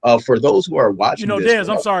 So for those who are watching, Des,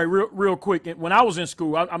 I'm sorry, real quick. When I was in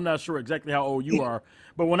school, I'm not sure exactly how old you are,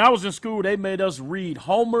 but when I was in school, they made us read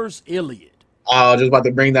Homer's Iliad. I was just about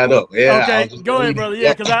to bring that up. Yeah. Okay, go ahead, brother.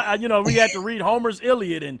 Yeah, because we had to read Homer's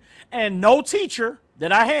Iliad, and no teacher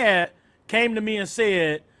that I had came to me and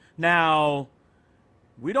said, now,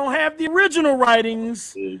 we don't have the original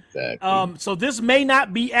writings, exactly. So this may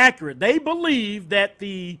not be accurate. They believe that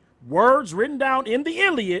the words written down in the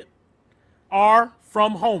Iliad are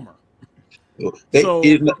from Homer. Go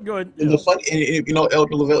ahead. The funny,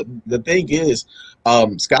 Elder Lavell, the thing is,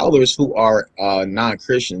 scholars who are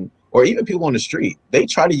non-Christian, or even people on the street, they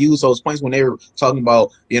try to use those points when they were talking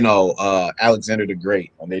about, Alexander the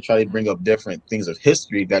Great, and they try to bring up different things of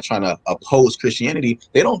history that trying to oppose Christianity.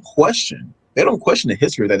 They don't question the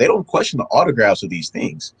history of that. They don't question the autographs of these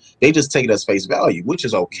things. They just take it as face value, which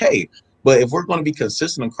is okay. But if we're going to be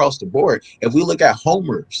consistent across the board, if we look at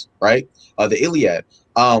Homer's, right, the Iliad,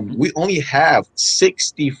 we only have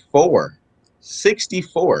 64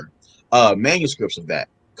 manuscripts of that,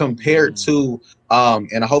 compared to,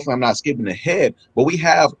 and hopefully I'm not skipping ahead, but we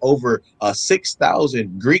have over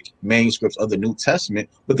 6,000 Greek manuscripts of the New Testament,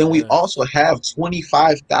 but then we also have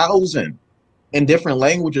 25,000 in different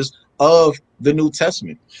languages of the New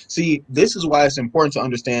Testament. See, this is why it's important to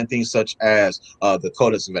understand things such as the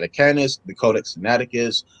Codex Vaticanus, the Codex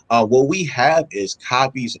Sinaiticus. What we have is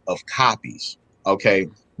copies of copies, okay?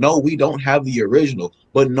 No, we don't have the original,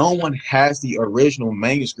 but no one has the original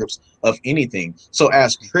manuscripts of anything. So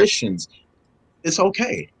as Christians, it's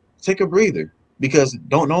okay. Take a breather, because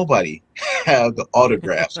don't nobody have the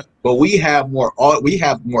autographs, but we have more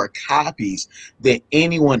copies than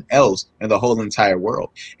anyone else in the whole entire world,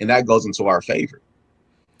 and that goes into our favor.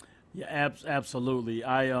 Yeah, absolutely.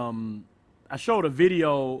 I showed a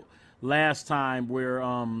video last time where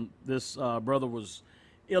this brother was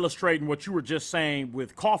illustrating what you were just saying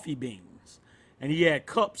with coffee beans, and he had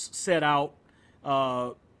cups set out,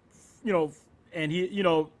 and he,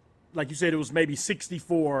 like you said, it was maybe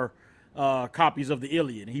 64 copies of the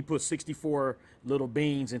Iliad, and he put 64 little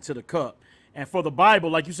beans into the cup. And for the Bible,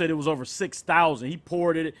 like you said, it was over 6,000. He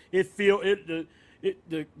poured it. It filled it.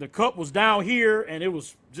 The cup was down here, and it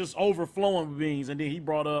was just overflowing with beans. And then he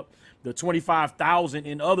brought up the 25,000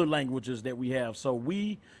 in other languages that we have. So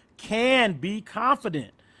we can be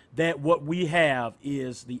confident that what we have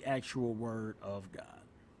is the actual word of God.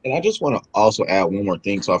 And I just want to also add one more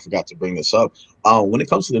thing, so I forgot to bring this up. When it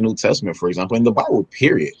comes to the New Testament, for example, in the Bible,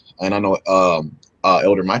 period, and I know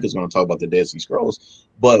Elder Mike is going to talk about the Dead Sea Scrolls,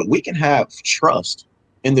 but we can have trust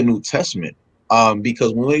in the New Testament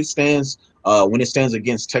because when it stands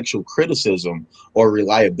against textual criticism or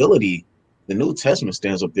reliability, the New Testament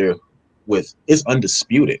stands up there with it's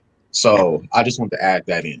undisputed. So I just want to add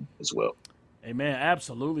that in as well. Amen.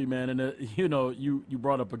 Absolutely, man. And you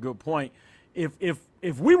brought up a good point.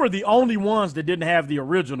 If we were the only ones that didn't have the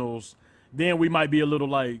originals, then we might be a little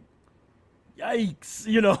like, yikes,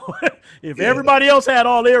 if everybody else had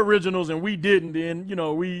all their originals and we didn't, then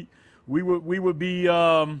we would be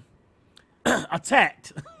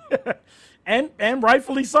attacked, and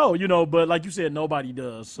rightfully so, But like you said, nobody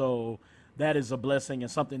does. So that is a blessing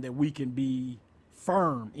and something that we can be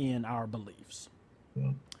firm in our beliefs.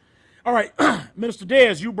 Yeah. All right, Minister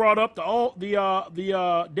Des, you brought up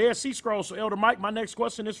the Dead Sea Scrolls. So, Elder Mike, my next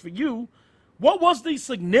question is for you. What was the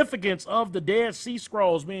significance of the Dead Sea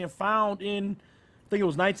Scrolls being found in, I think it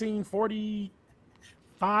was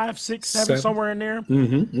 1945, 6, 7, somewhere in there?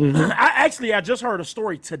 I just heard a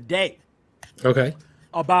story today. Okay.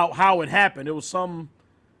 About how it happened. It was some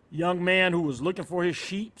young man who was looking for his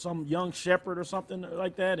sheep, some young shepherd or something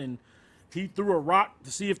like that, and he threw a rock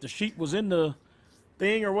to see if the sheep was in the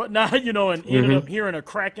thing or whatnot, and ended up hearing a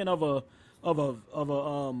cracking of a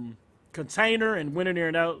container and went in there,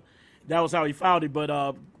 and that was how he found it.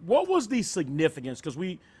 But what was the significance? Because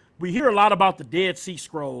we hear a lot about the Dead Sea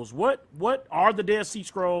Scrolls. What are the Dead Sea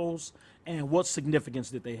Scrolls, and what significance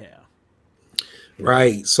did they have?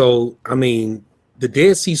 Right. So, I mean, the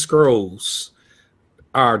Dead Sea Scrolls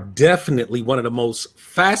are definitely one of the most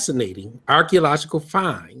fascinating archaeological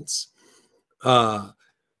finds of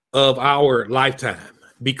our lifetime,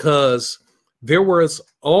 because there was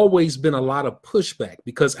always been a lot of pushback,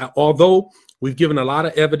 because although we've given a lot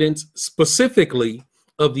of evidence specifically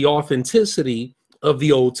of the authenticity of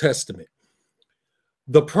the Old Testament,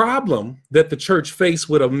 the problem that the church faced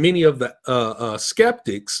with many of the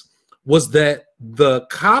skeptics was that the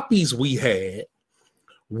copies we had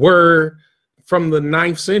were from the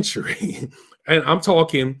 9th century. And I'm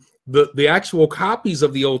talking the actual copies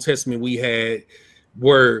of the Old Testament we had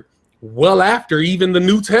were well after even the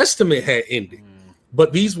New Testament had ended.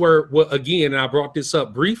 But these were, well, again, and I brought this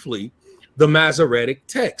up briefly, the Masoretic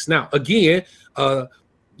text. Now, again,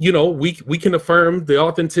 you know, we can affirm the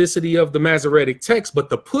authenticity of the Masoretic text, but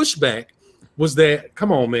the pushback was that,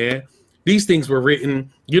 come on, man, these things were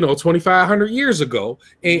written, you know, 2,500 years ago,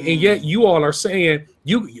 and yet you all are saying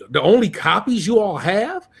the only copies you all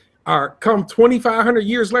have are come 2,500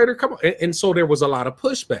 years later. Come on, and so there was a lot of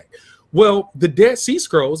pushback. Well, the Dead Sea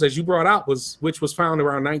Scrolls, as you brought out, which was found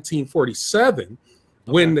around 1947,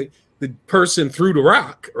 when the person threw the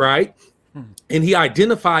rock, right, and he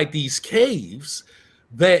identified these caves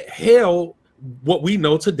that held what we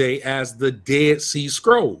know today as the Dead Sea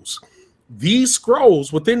Scrolls. These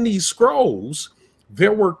scrolls, within these scrolls,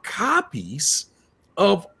 there were copies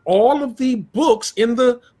of all of the books in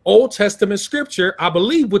the Old Testament scripture, I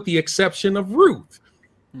believe, with the exception of Ruth.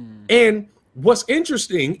 And what's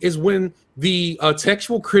interesting is when the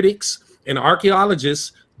textual critics and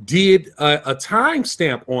archaeologists did a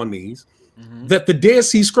timestamp on these, that the Dead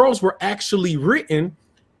Sea Scrolls were actually written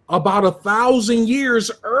about 1,000 years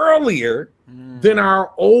earlier than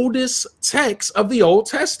our oldest text of the Old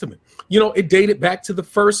Testament. You know, it dated back to the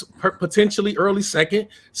first, potentially early 2nd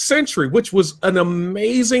century, which was an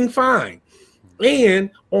amazing find. And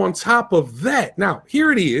on top of that, now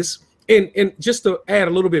here it is, and just to add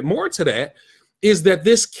a little bit more to that, is that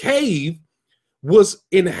this cave was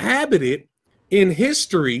inhabited in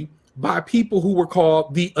history by people who were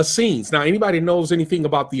called the Essenes. Now, anybody knows anything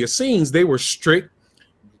about the Essenes, they were strict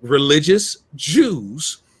religious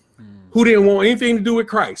Jews who didn't want anything to do with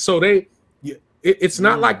Christ. So it's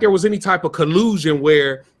not like there was any type of collusion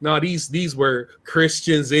where, no, these were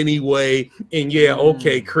Christians anyway, and yeah,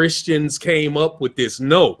 okay, Christians came up with this.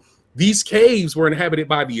 No, these caves were inhabited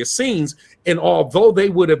by the Essenes, and although they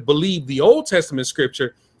would have believed the Old Testament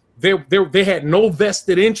scripture, they had no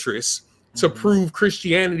vested interest to prove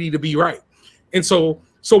Christianity to be right. And so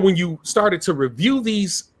when you started to review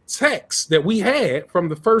these texts that we had from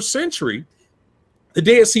the 1st century, the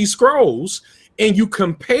Dead Sea Scrolls, and you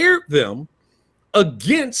compared them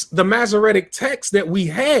against the Masoretic text that we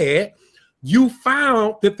had, you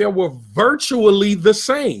found that they were virtually the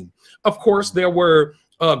same. Of course, there were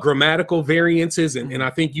grammatical variances, and I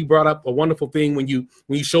think you brought up a wonderful thing when you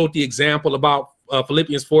showed the example about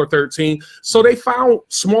Philippians 4:13. So they found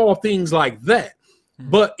small things like that.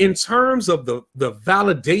 But in terms of the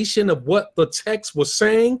validation of what the text was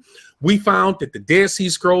saying, we found that the Dead Sea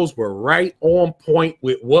Scrolls were right on point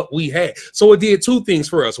with what we had. So it did two things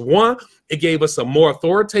for us. One, it gave us a more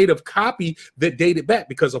authoritative copy that dated back,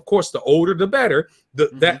 because of course, the older, the better.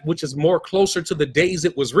 That which is more closer to the days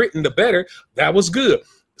it was written, the better. That was good.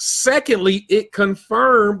 Secondly, it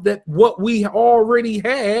confirmed that what we already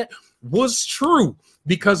had was true,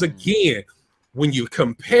 because again, when you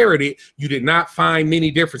compared it, you did not find many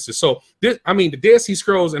differences. So this, I mean, the Dead Sea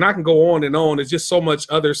Scrolls, and I can go on and on. There's just so much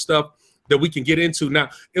other stuff that we can get into. Now,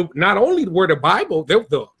 not only were the Bible,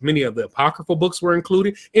 many of the apocryphal books were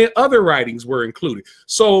included, and other writings were included.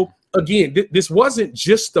 So again, this wasn't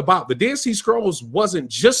just about, the Dead Sea Scrolls wasn't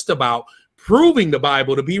just about proving the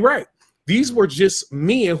Bible to be right. These were just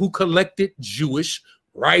men who collected Jewish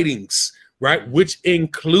writings, right, which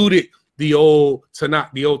included the old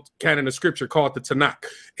Tanakh, the old canon of scripture called the Tanakh.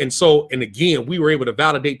 And so, and again, we were able to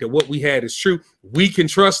validate that what we had is true. We can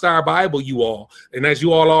trust our Bible, you all. And as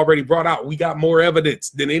you all already brought out, we got more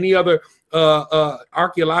evidence than any other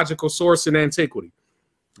archaeological source in antiquity.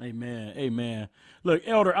 Amen. Amen. Look,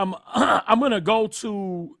 Elder, I'm going to go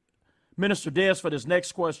to Minister Des for this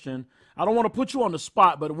next question. I don't want to put you on the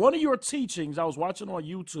spot, but one of your teachings I was watching on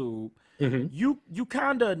YouTube, you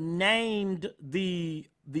kind of named the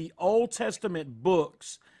Old Testament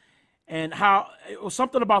books and how it was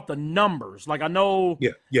something about the numbers. Like I know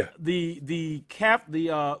the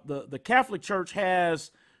Catholic Church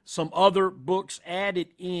has some other books added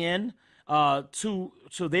in to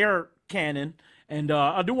their canon. And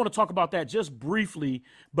I do want to talk about that just briefly,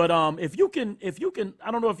 but if you can,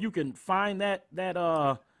 I don't know if you can find that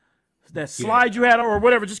slide you had or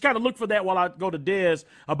whatever. Just kind of look for that while I go to Des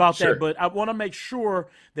about Sure. that. But I want to make sure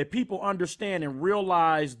that people understand and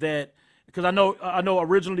realize that, because I know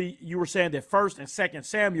originally you were saying that 1st and 2nd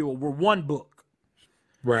Samuel were one book.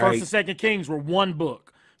 Right. 1st and 2nd Kings were one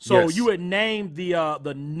book. So Yes. you had named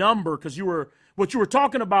the number, because what you were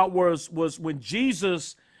talking about was when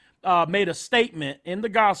Jesus made a statement in the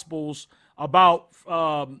Gospels about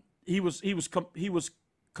he was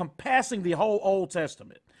compassing the whole Old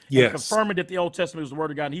Testament. Yes. And confirming that the Old Testament was the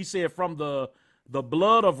word of God. And he said, from the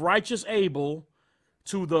blood of righteous Abel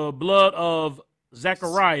to the blood of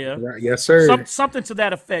Zechariah. Right. Yes, sir. Something to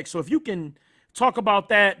that effect. So if you can talk about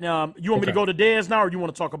that. You want me to go to Des now, or you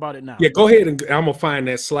want to talk about it now? Yeah, go ahead, and I'm going to find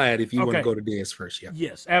that slide if you want to go to Des first. Yeah.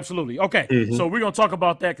 Yes, absolutely. Okay, so we're going to talk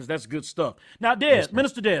about that because that's good stuff. Now, Des,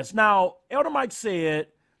 Minister Des, now, Elder Mike said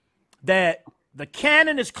that the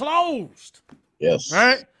canon is closed. Yes.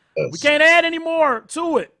 Right? Yes. We can't add any more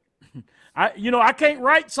to it. I can't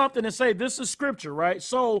write something and say this is scripture, right?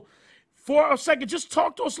 So for a second, just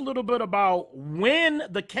talk to us a little bit about when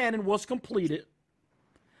the canon was completed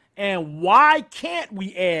and why can't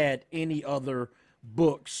we add any other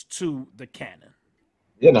books to the canon?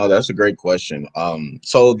 That's a great question.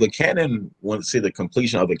 So the canon, the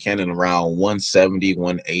completion of the canon around 170,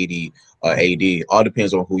 180 AD, all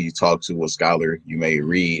depends on who you talk to, what scholar you may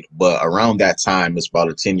read, but around that time, it's about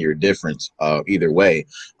a 10-year difference either way.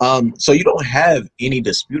 So you don't have any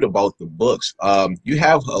dispute about the books. You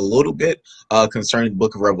have a little bit concerning the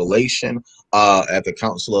book of Revelation at the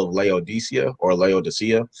Council of Laodicea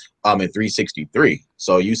in 363.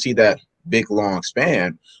 So you see that big long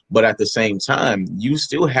span, but at the same time you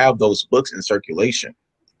still have those books in circulation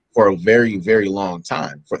for a very, very long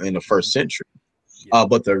time in the first century.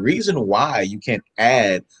 But the reason why you can't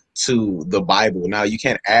add to the Bible now, you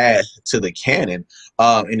can't add to the canon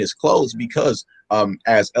in its close, because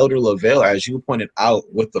as Elder Lavell, as you pointed out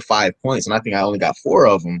with the 5 points, and I think I only got 4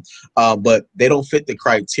 of them, but they don't fit the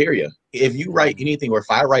criteria. If you write anything, or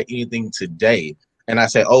if I write anything today and I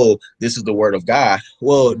say, oh, this is the word of God,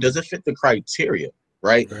 well, does it fit the criteria?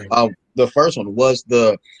 Right. The first one was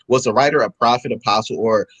the writer a prophet, apostle,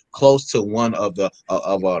 or close to one of the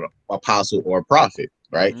of an apostle or prophet?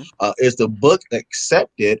 Right. Is the book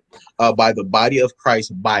accepted by the body of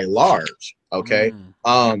Christ by large? Okay.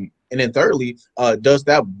 And then thirdly, does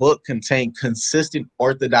that book contain consistent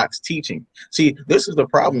orthodox teaching? See, this is the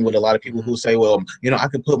problem with a lot of people who say, well, I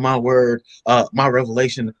can put my word, my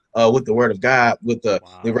revelation with the word of God, with the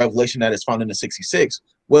revelation that is found in the 66.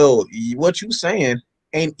 Well, what you saying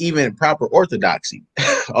ain't even proper orthodoxy.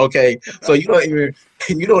 Okay. So you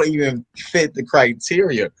don't even fit the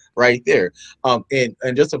criteria right there. And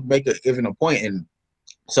just to make even a point, and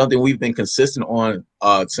something we've been consistent on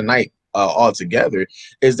tonight altogether,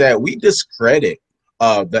 is that we discredit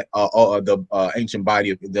the ancient body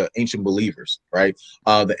of the ancient believers, right?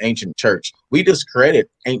 The ancient church. We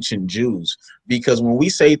discredit ancient Jews, because when we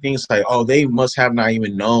say things like, oh, they must have not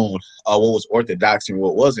even known what was orthodoxy and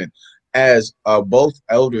what wasn't, as both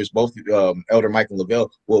elders, Elder Mike and Lavell,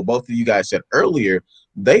 well, both of you guys said earlier,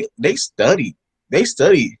 they studied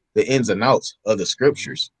the ins and outs of the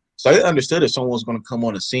scriptures. So they understood if someone was going to come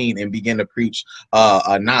on the scene and begin to preach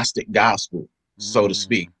a Gnostic gospel, so to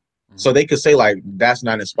speak. So they could say, like, that's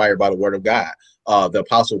not inspired by the word of God. The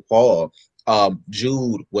Apostle Paul,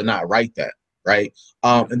 Jude would not write that, right?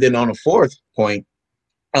 And then on the 4th point,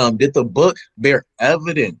 did the book bear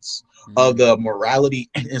evidence of the morality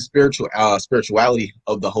and spirituality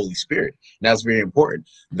of the Holy Spirit? And that's very important.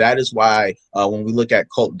 That is why when we look at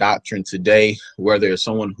cult doctrine today, where there's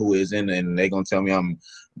someone who is in, and they're going to tell me I'm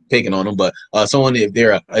picking on them, but someone, if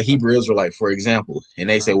they're a Hebrew Israelite, for example, and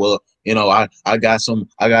they say, well, I got some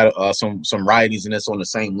writings and it's on the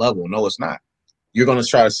same level. No, it's not. You're going to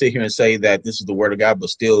try to sit here and say that this is the word of God, but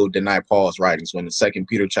still deny Paul's writings, when the 2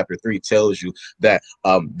 Peter chapter 3 tells you that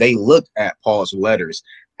they looked at Paul's letters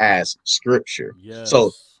as scripture. Yes.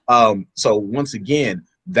 So once again,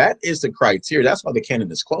 that is the criteria. That's why the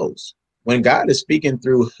canon is closed. When God is speaking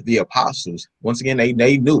through the apostles, once again,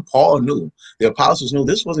 they knew, Paul knew, the apostles knew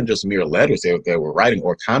this wasn't just mere letters they were writing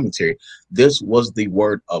or commentary. This was the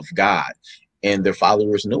word of God, and their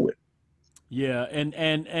followers knew it. Yeah, and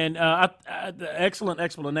excellent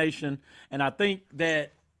explanation. And I think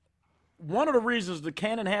that one of the reasons the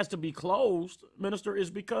canon has to be closed, Minister,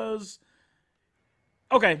 is because,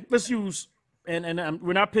 okay, let's use, and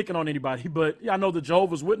we're not picking on anybody, but I know the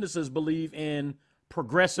Jehovah's Witnesses believe in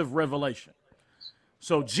progressive revelation.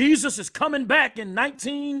 So Jesus is coming back in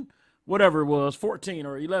 14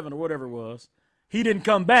 or 11 or whatever it was. He didn't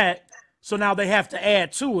come back, so now they have to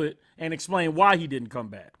add to it and explain why he didn't come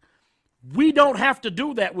back. We don't have to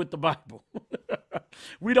do that with the Bible.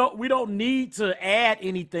 We don't need to add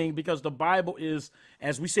anything, because the Bible is,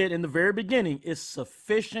 as we said in the very beginning, is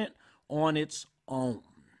sufficient on its own.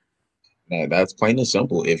 Man, that's plain and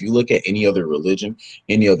simple. If you look at any other religion,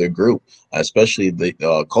 any other group, especially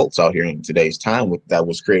the cults out here in today's time that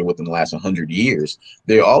was created within the last 100 years,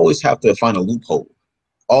 they always have to find a loophole.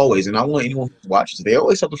 Always. And I want anyone who watches, they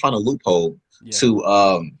always have to find a loophole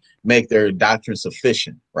to make their doctrine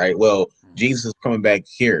sufficient, right? Well, Jesus is coming back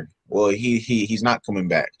here. Well, he's not coming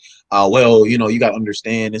back. Well, you know, you got to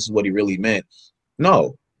understand this is what he really meant.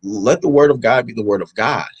 No, let the word of God be the word of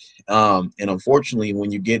God. And unfortunately, when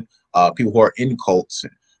you get people who are in cults,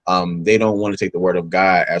 they don't want to take the word of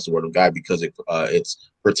God as the word of God because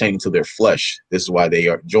it's pertaining to their flesh. This is why they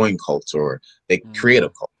join cults, or they create a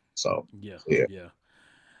cult. So yeah.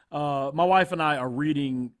 My wife and I are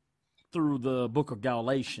reading through the book of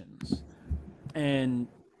Galatians, and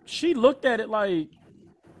she looked at it like,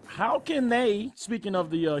 how can they, speaking of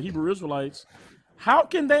the Hebrew Israelites, how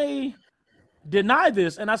can they deny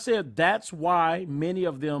this? And I said, that's why many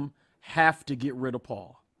of them have to get rid of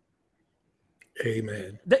Paul.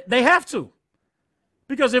 Amen. They have to,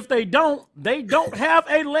 because if they don't have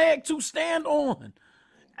a leg to stand on.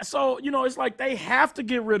 So, you know, it's like they have to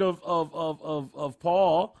get rid of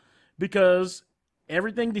Paul, because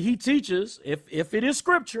everything that he teaches, if it is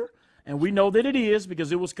scripture, and we know that it is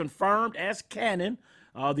because it was confirmed as canon,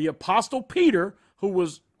 the Apostle Peter, who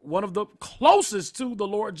was one of the closest to the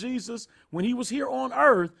Lord Jesus when he was here on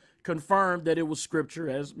earth, confirmed that it was scripture,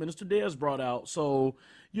 as Minister Des brought out. So,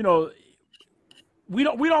 you know, we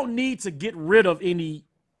don't need to get rid of any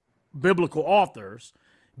biblical authors,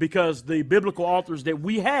 because the biblical authors that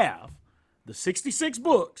we have, the 66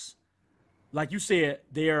 books, like you said,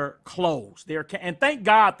 they're closed. And thank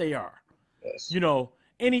God they are. Yes. You know,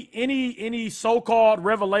 any so-called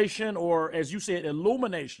revelation, or as you said,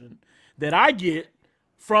 illumination that I get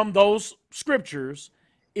from those scriptures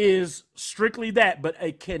is strictly that, but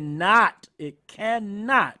it cannot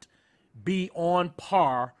be on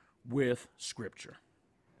par with scripture.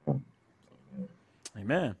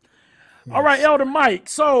 Amen. Yes. All right, Elder Mike.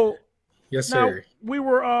 So yes, sir. We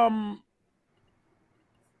were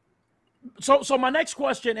So my next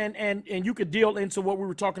question, and you could deal into what we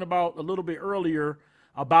were talking about a little bit earlier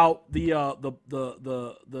about the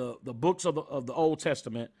books of the Old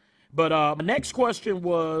Testament. But my next question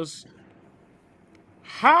was,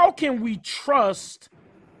 how can we trust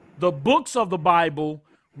the books of the Bible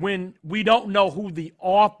when we don't know who the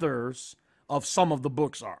authors of some of the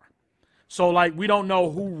books are? So, like, we don't know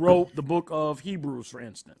who wrote the book of Hebrews, for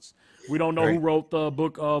instance. We don't know who wrote the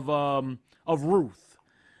book of Ruth.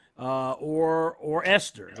 Or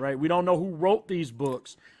Esther, right? We don't know who wrote these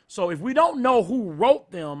books. So if we don't know who wrote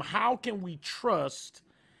them, how can we trust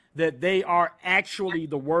that they are actually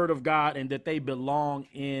the word of God and that they belong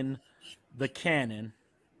in the canon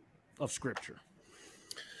of scripture?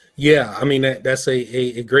 Yeah, I mean, that's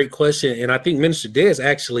a great question. And I think Minister Des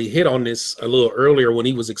actually hit on this a little earlier when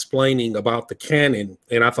he was explaining about the canon.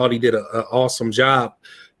 And I thought he did an awesome job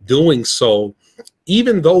doing so.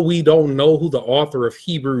 Even though we don't know who the author of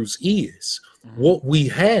Hebrews is, what we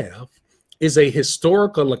have is a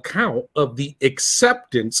historical account of the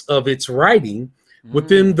acceptance of its writing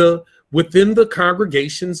within the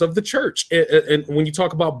congregations of the church. And when you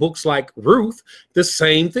talk about books like Ruth, the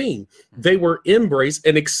same thing. They were embraced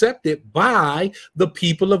and accepted by the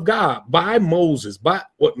people of God, by Moses, Ruth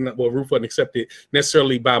wasn't accepted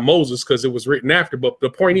necessarily by Moses because it was written after, but the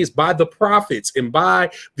point is by the prophets and by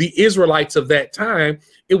the Israelites of that time.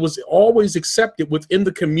 It was always accepted within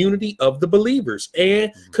the community of the believers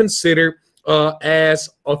and considered as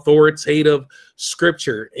authoritative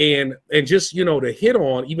scripture. And just, you know, to hit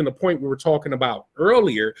on even the point we were talking about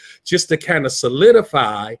earlier, just to kind of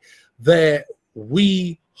solidify that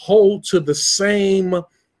we hold to the same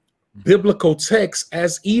biblical text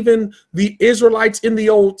as even the Israelites in the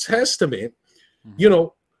Old Testament. You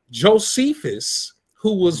know, Josephus,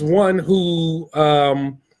 who was one who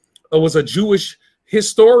was a Jewish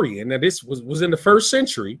historian, and this was in the first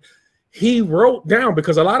century. He wrote down,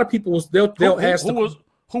 because a lot of people they'll ask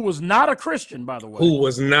who was not a Christian, by the way. Who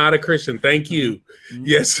was not a Christian. Thank you.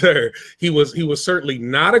 Yes, sir. He was certainly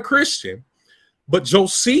not a Christian, but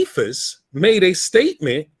Josephus made a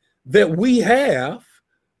statement that we have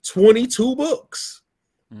 22 books.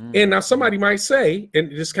 And now somebody might say, and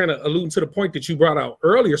just kind of alluding to the point that you brought out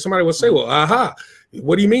earlier, somebody will say, well,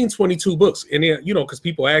 what do you mean 22 books? And then, you know, because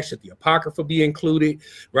people ask, should the Apocrypha be included,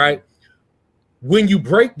 right? when you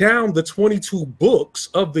break down the 22 books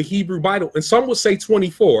of the Hebrew Bible, and some would say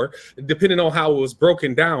 24, depending on how it was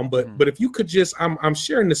broken down. But if you could just, I'm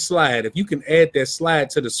sharing the slide. If you can add that slide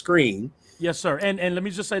to the screen. Yes, sir. And let me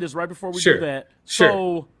just say this right before we Sure. do that. Sure.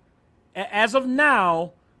 So as of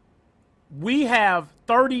now, we have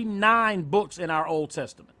 39 books in our Old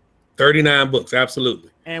Testament. 39 books, absolutely.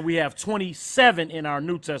 And we have 27 in our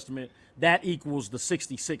New Testament. That equals the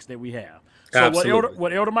 66 that we have. So Absolutely.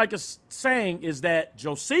 what Elder Mike is saying is that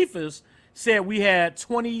Josephus said we had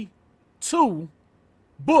 22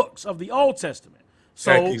 books of the Old Testament.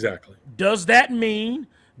 So exactly. Does that mean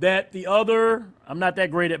that the other, I'm not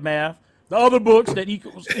that great at math, the other books that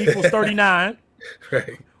equals 39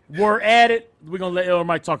 Right. were added? We're going to let Elder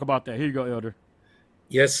Mike talk about that. Here you go, Elder.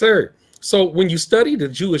 Yes, sir. So when you study the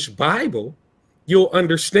Jewish Bible, you'll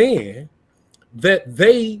understand that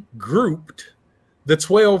they grouped the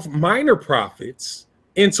 12 minor prophets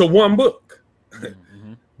into one book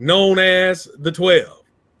known as the 12.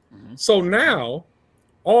 So now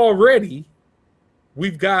already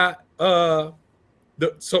we've got so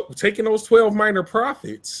taking those 12 minor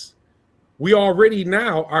prophets, we already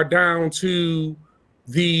now are down to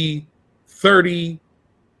the 30.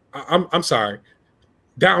 I'm sorry,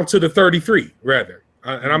 down to the 33 rather,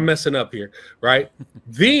 and I'm messing up here, right?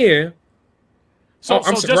 Then.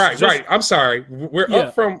 Right. I'm sorry. We're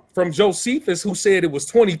up from Josephus, who said it was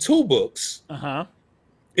 22 books.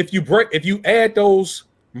 If you add those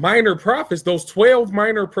minor prophets, those 12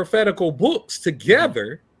 minor prophetical books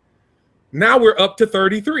together, now we're up to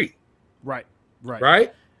 33. Right.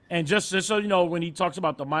 And just so you know, when he talks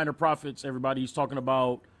about the minor prophets, everybody, he's talking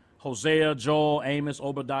about Hosea, Joel, Amos,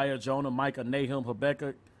 Obadiah, Jonah, Micah, Nahum,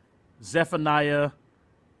 Habakkuk, Zephaniah,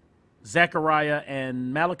 Zechariah,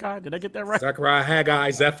 and Malachi. Did I get that right? Zechariah, Haggai,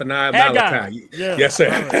 Zephaniah, Malachi. Yeah. Yes, sir.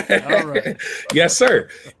 All right. Yes, sir.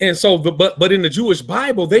 And so, but in the Jewish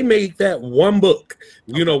Bible, they made that one book.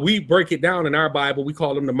 You know, we break it down in our Bible. We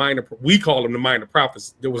call them the minor. We call them the minor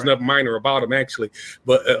prophets. There was nothing minor about them, actually,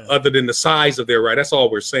 but other than the size of their writing. That's all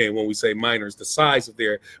we're saying when we say minor is the size of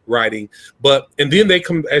their writing. And then they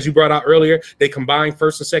come, as you brought out earlier, they combine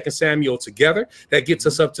 1st and 2nd Samuel together. That gets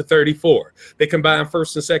us up to 34. They combine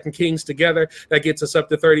 1st and 2nd Kings together. That gets us up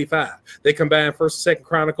to 35. They combine 1st and 2nd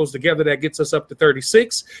Chronicles together. That gets us up to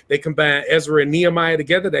 36. They combine Ezra and Nehemiah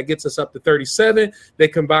together. That gets us up to 37. They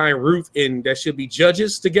combine Ruth and that should be Judges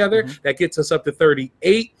together. That gets us up to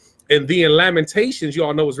 38. And then Lamentations, you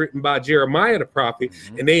all know, was written by Jeremiah the prophet,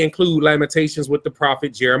 and they include Lamentations with the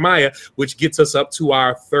prophet Jeremiah, which gets us up to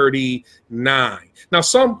our 39. Now,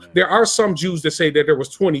 there are some Jews that say that there was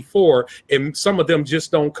 24, and some of them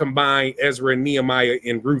just don't combine Ezra and Nehemiah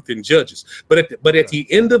and Ruth and Judges. But at the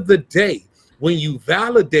end of the day, when you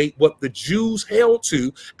validate what the Jews held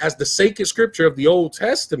to as the sacred scripture of the Old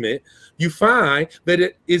Testament, you find that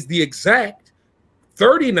it is the exact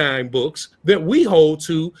 39 books that we hold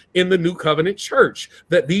to in the New Covenant Church,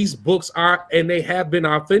 that these books are, and they have been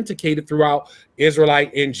authenticated throughout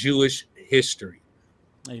Israelite and Jewish history.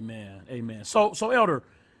 Amen. Amen. So Elder.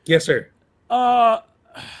 Yes, sir. I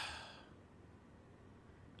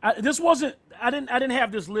didn't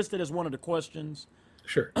have this listed as one of the questions.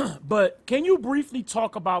 Sure. But can you briefly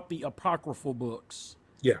talk about the apocryphal books?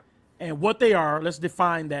 Yeah. And what they are? Let's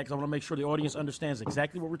define that, because I want to make sure the audience understands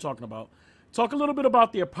exactly what we're talking about. Talk a little bit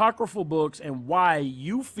about the apocryphal books and why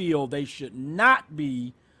you feel they should not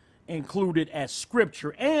be included as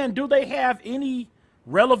scripture. And do they have any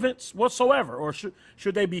relevance whatsoever? Or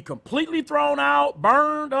should they be completely thrown out,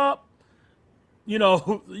 burned up,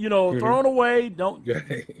 thrown away?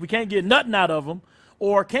 We can't get nothing out of them.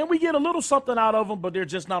 Or can we get a little something out of them, but they're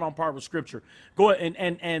just not on par with scripture? Go ahead.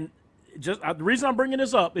 And just the reason I'm bringing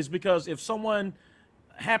this up is because if someone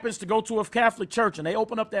happens to go to a Catholic church and they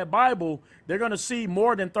open up that Bible, they're going to see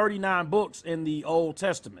more than 39 books in the Old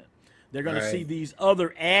Testament. They're going to see these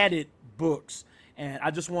other added books. And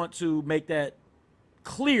I just want to make that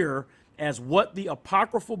clear as what the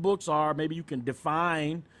apocryphal books are. Maybe you can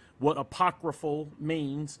define what apocryphal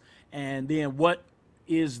means, and then what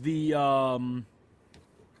is the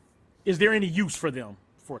is there any use for them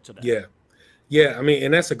for today? Yeah. I mean,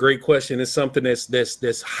 and that's a great question. It's something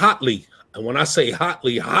that's hotly, and when I say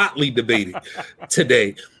hotly debated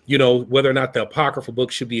today, whether or not the apocryphal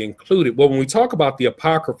books should be included. Well, when we talk about the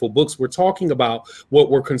apocryphal books, we're talking about what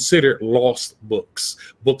were considered lost books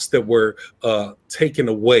that were taken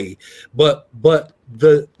away. But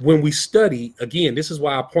when we study, again, this is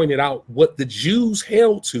why I pointed out what the Jews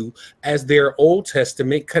held to as their Old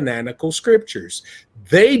Testament canonical scriptures.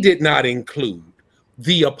 They did not include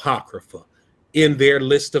the Apocrypha in their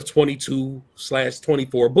list of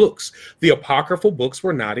 22/24 books. The apocryphal books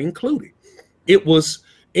were not included. It was,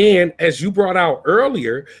 and as you brought out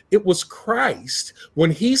earlier, it was Christ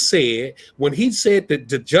when he said that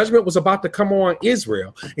the judgment was about to come on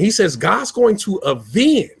Israel. And he says God's going to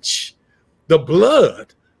avenge the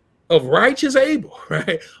blood of righteous Abel,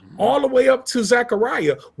 right? All the way up to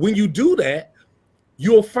Zechariah. When you do that,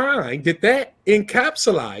 you'll find that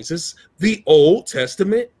encapsulates the Old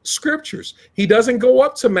Testament scriptures. He doesn't go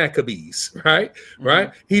up to Maccabees, right?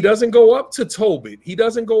 Right? He doesn't go up to Tobit. He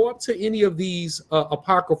doesn't go up to any of these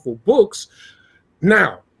apocryphal books.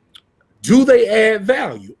 Now, do they add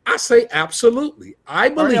value? I say absolutely. I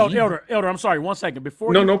believe. Elder, I'm sorry, 1 second.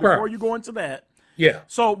 Before you go into that. Yeah.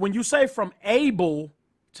 So when you say from Abel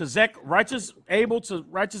to righteous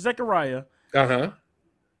Zechariah,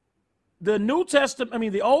 the New Testament, I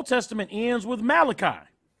mean, the Old Testament ends with Malachi.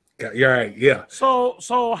 Yeah, right. Yeah.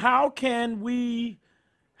 So how can we?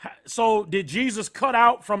 So did Jesus cut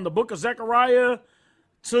out from the book of Zechariah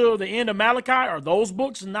to the end of Malachi? Are those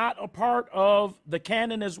books not a part of the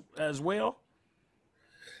canon as well?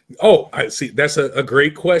 Oh, I see. That's a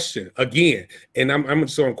great question again. And I'm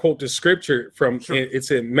just going to quote the scripture from,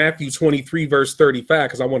 it's in Matthew 23, verse 35,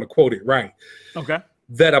 because I want to quote it right. Okay.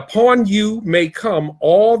 That upon you may come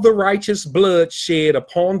all the righteous blood shed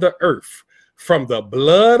upon the earth, from the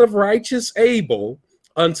blood of righteous Abel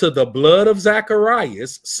unto the blood of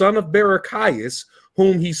Zacharias, son of Berechias,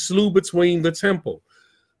 whom he slew between the temple.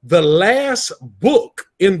 The last book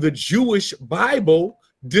in the Jewish Bible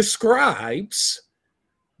describes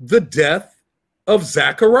the death of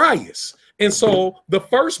Zacharias. And so the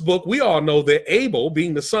first book, we all know that Abel,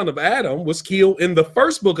 being the son of Adam, was killed in the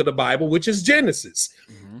first book of the Bible, which is Genesis.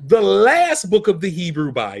 The last book of the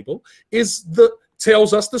Hebrew Bible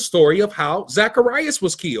tells us the story of how Zacharias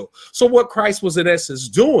was killed. So what Christ was in essence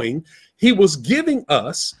doing, he was giving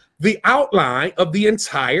us the outline of the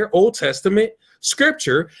entire Old Testament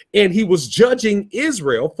scripture, and he was judging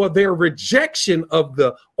Israel for their rejection of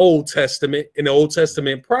the Old Testament and the Old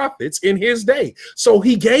Testament prophets in his day. So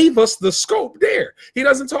he gave us the scope there. He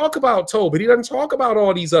doesn't talk about Tobit. He doesn't talk about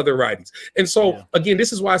all these other writings. And so again,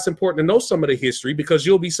 this is why it's important to know some of the history, because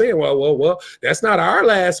you'll be saying, well, that's not our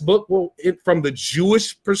last book. Well, from the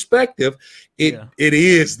Jewish perspective, it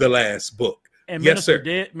is the last book. And Minister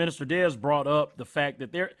Des brought up the fact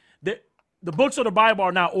that the books of the Bible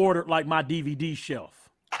are not ordered like my DVD shelf.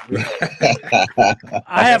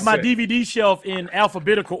 I have my DVD shelf in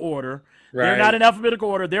alphabetical order. Right. They're not in alphabetical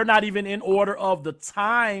order. They're not even in order of the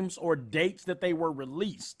times or dates that they were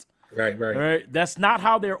released. Right. That's not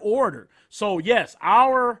how they're ordered. So, yes,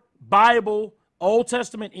 our Bible, Old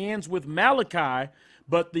Testament, ends with Malachi,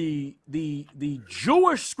 but the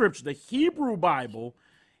Jewish scripture, the Hebrew Bible,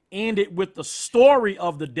 ended with the story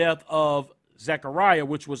of the death of Zechariah,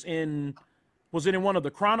 which was it in one of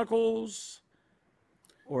the Chronicles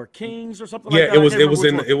or Kings or something like that?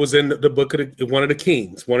 It was in the book of one of the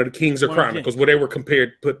Kings or Chronicles, where they were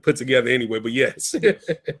put together anyway. But yes.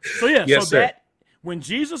 When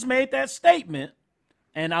Jesus made that statement,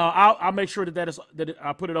 and I'll make sure that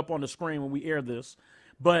I put it up on the screen when we air this.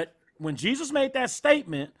 But when Jesus made that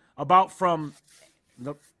statement about from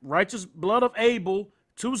the righteous blood of Abel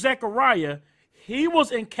to Zechariah, he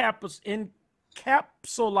was encapsulating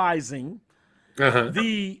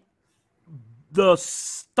the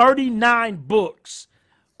 39 books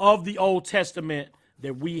of the Old Testament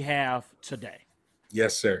that we have today.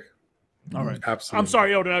 Yes, sir. All right. Absolutely. I'm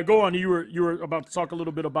sorry, Elder. Now go on. You were about to talk a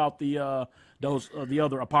little bit about the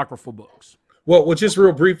other apocryphal books. Well, just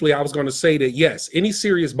real briefly, I was going to say that, yes, any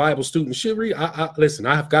serious Bible student should read. Listen,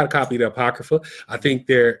 I have got a copy of the Apocrypha. I think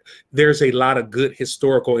there's a lot of good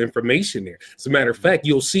historical information there. As a matter of fact,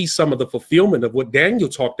 you'll see some of the fulfillment of what Daniel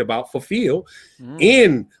talked about fulfilled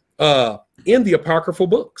in the apocryphal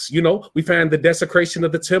books. You know, we find the desecration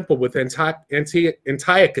of the temple with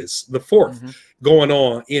Antiochus the Fourth going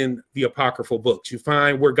on in the apocryphal books. You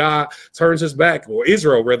find where God turns his back, or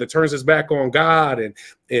Israel rather turns his back on God, and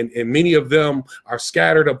many of them are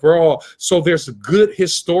scattered abroad. So there's good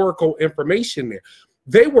historical information there.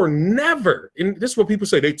 They were never, and this is what people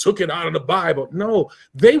say, they took it out of the Bible. No,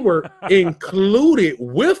 they were included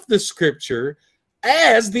with the scripture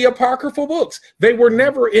as the apocryphal books. They were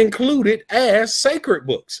never included as sacred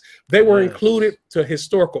books. They were included to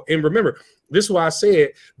historical. And remember, this is why I said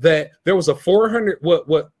that there was a 400,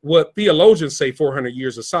 what theologians say 400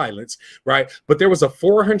 years of silence, right? But there was a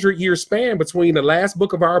 400-year span between the last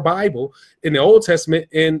book of our Bible in the Old Testament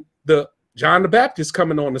and the John the Baptist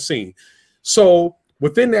coming on the scene. So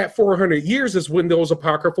Within that 400 years is when those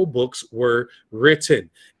apocryphal books were written.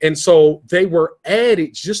 And so they were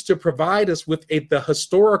added just to provide us with the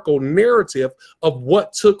historical narrative of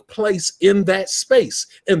what took place in that space.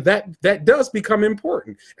 And that does become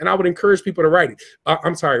important. And I would encourage people to write it.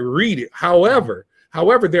 Read it.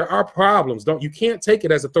 However, there are problems. You can't take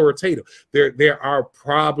it as authoritative. There are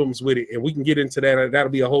problems with it, and we can get into that. That'll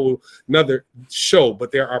be a whole another show. But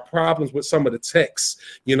there are problems with some of the texts.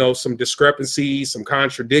 You know, some discrepancies, some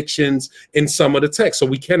contradictions in some of the text. So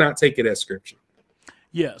we cannot take it as scripture.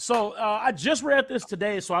 Yeah. So I just read this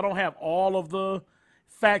today, so I don't have all of the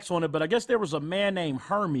facts on it. But I guess there was a man named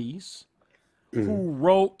Hermes who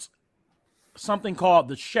wrote something called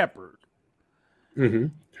The Shepherd.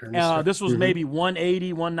 This was maybe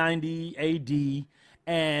 180, 190 AD.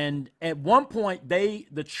 And at one point,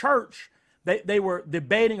 the church, they were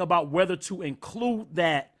debating about whether to include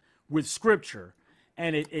that with scripture.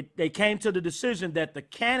 And they came to the decision that the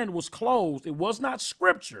canon was closed. It was not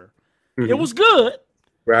scripture. It was good.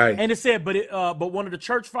 Right. And it said, but one of the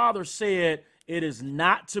church fathers said it is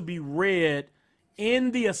not to be read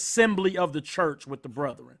in the assembly of the church with the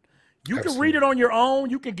brethren. You can read it on your own.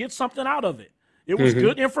 You can get something out of it. It was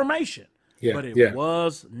good information, but it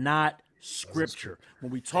was not scripture.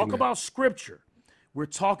 When we talk about scripture, we're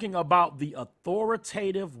talking about the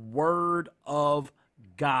authoritative word of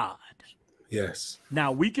God. Yes.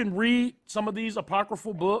 Now, we can read some of these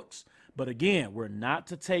apocryphal books, but again, we're not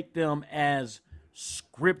to take them as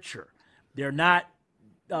scripture. They're not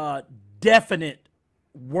definite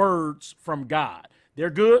words from God. They're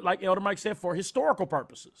good, like Elder Mike said, for historical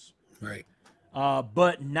purposes. Right.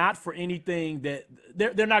 But not for anything that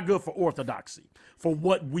they're not good for orthodoxy, for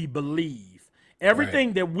what we believe.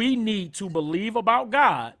 Everything that we need to believe about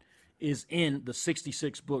God is in the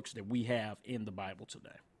 66 books that we have in the Bible today.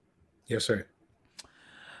 Yes, sir.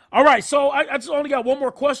 All right, so I just only got one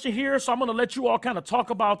more question here, so I'm going to let you all kind of talk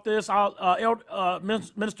about this.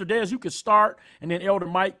 Minister Des, you can start, and then Elder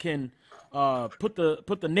Mike can put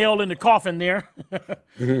the nail in the coffin there.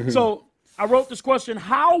 So I wrote this question: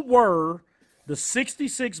 how were the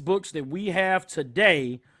 66 books that we have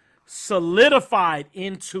today solidified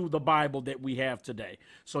into the Bible that we have today?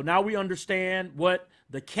 So now we understand what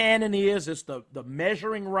the canon is. It's the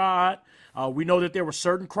measuring rod. We know that there were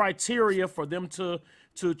certain criteria for them to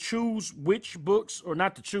choose which books, or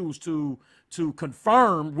not to choose, to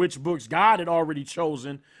confirm which books God had already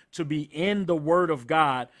chosen to be in the Word of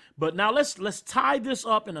God. But now let's tie this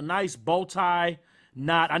up in a nice bow tie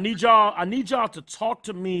knot. I need y'all to talk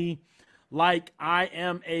to me like I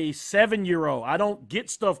am a 7-year-old. I don't get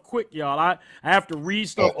stuff quick, y'all. I have to read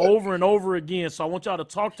stuff over and over again. So I want y'all to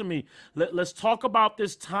talk to me. Let's talk about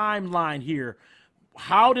this timeline here.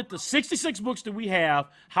 How did the 66 books that we have,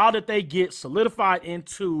 how did they get solidified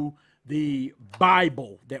into the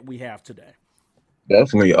Bible that we have today?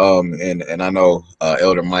 Definitely. And I know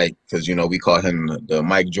Elder Mike, because we call him the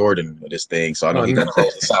Mike Jordan of this thing. So I know he's gonna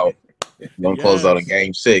close us out. He's gonna close out a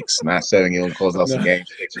game 6, not 7. He's gonna close out some game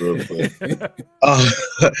 6 real quick.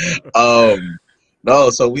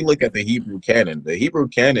 No, so we look at the Hebrew canon. The Hebrew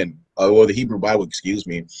canon, or the Hebrew Bible, excuse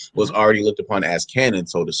me, was already looked upon as canon,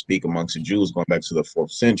 so to speak, amongst the Jews going back to the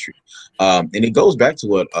 4th century. And it goes back to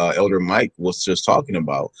what Elder Mike was just talking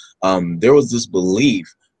about. There was this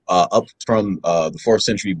belief up from the 4th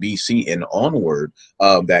century BC and onward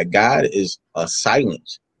that God is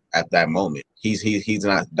silent at that moment. He's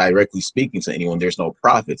not directly speaking to anyone. There's no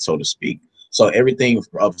prophet, so to speak. So everything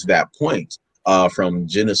up to that point, from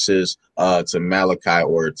Genesis to Malachi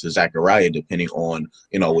or to Zechariah, depending on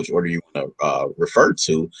which order you want to refer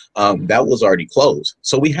to, that was already closed.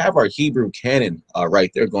 So we have our Hebrew canon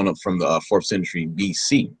right there, going up from the 4th century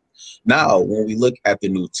BC. Now, when we look at the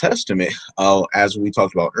New Testament, as we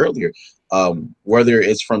talked about earlier, whether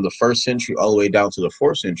it's from the 1st century all the way down to the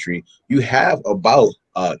 4th century, you have about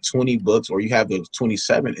 20 books, or you have the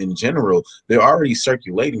 27 in general. They're already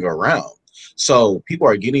circulating around. So people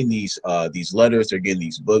are getting these letters, they're getting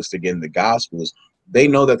these books, they're getting the Gospels. They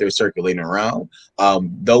know that they're circulating around.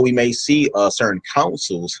 Though we may see certain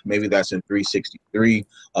councils, maybe that's in 363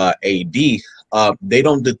 AD, they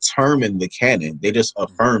don't determine the canon. They just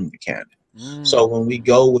affirm the canon. So when we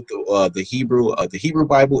go with the Hebrew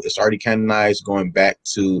Bible, it's already canonized going back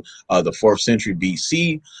to the 4th century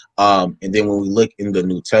BC. And then when we look in the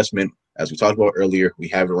New Testament, as we talked about earlier, we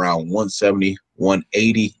have around 170,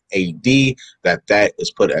 180 AD that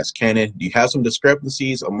is put as canon. Do you have some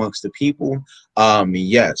discrepancies amongst the people?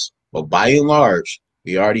 Yes, but by and large,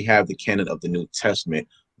 we already have the canon of the New Testament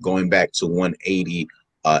going back to 180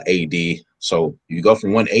 AD. So you go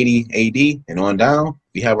from 180 AD and on down,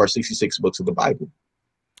 we have our 66 books of the Bible.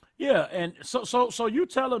 Yeah, and so you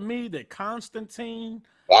telling me that Constantine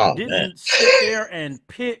Wow, didn't man. sit there and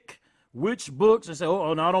pick which books and say,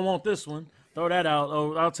 oh no, I don't want this one. Throw that out.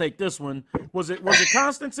 Oh, I'll take this one. Was it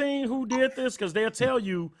Constantine who did this? Because they'll tell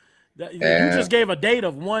you that you just gave a date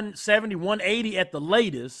of 170, 180 at the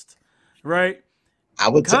latest, right?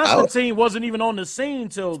 Constantine wasn't even on the scene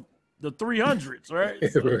till the 300s, right?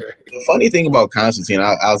 So. The funny thing about Constantine,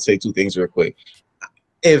 I'll say two things real quick.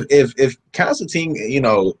 If Constantine, you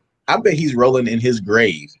know, I bet he's rolling in his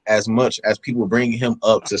grave as much as people bring him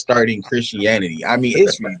up to starting Christianity. I mean,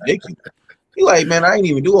 it's ridiculous. He's like, man, I ain't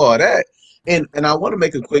even do all that. And I want to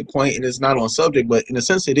make a quick point, and it's not on subject, but in a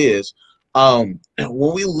sense it is. When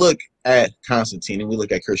we look at Constantine and we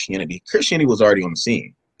look at Christianity, Christianity was already on the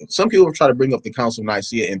scene. Some people try to bring up the Council of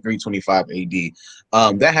Nicaea in 325 AD.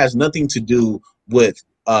 That has nothing to do with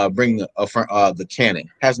bringing the canon.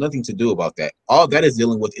 Has nothing to do about that. All that is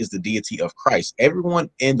dealing with is the deity of Christ. Everyone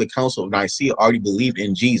in the Council of Nicaea already believed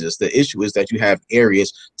in Jesus. The issue is that you have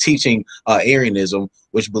Arius teaching Arianism,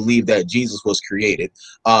 which believed that Jesus was created.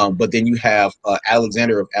 But then you have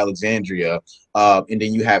Alexander of Alexandria, and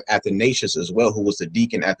then you have Athanasius as well, who was the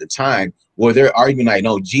deacon at the time, where they're arguing like,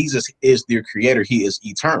 no, Jesus is their creator. He is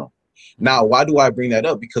eternal. Now, why do I bring that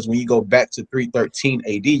up? Because when you go back to 313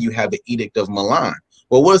 AD, you have the Edict of Milan.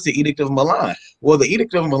 Well, what is the Edict of Milan? Well, the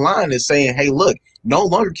Edict of Milan is saying, hey, look, no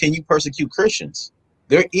longer can you persecute Christians.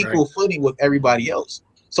 They're equal footing with everybody else.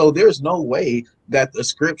 So there's no way that the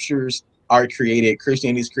scriptures are created,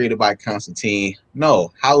 Christianity is created by Constantine.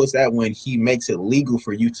 No, how is that when he makes it legal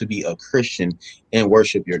for you to be a Christian and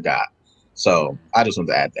worship your God? So I just want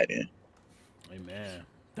to add that in. Amen.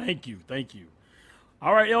 Thank you. Thank you.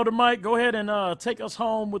 All right, Elder Mike, go ahead and take us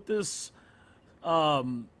home with this.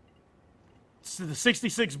 The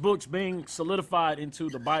 66 books being solidified into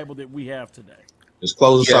the Bible that we have today. Just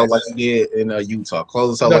close us out like you did in Utah.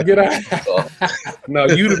 Close us out like get out. No,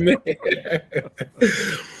 you the man.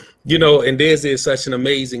 You know, and Des did such an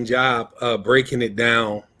amazing job breaking it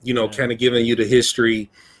down, you know, kind of giving you the history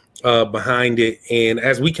behind it. And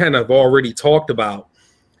as we kind of already talked about,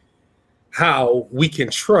 how we can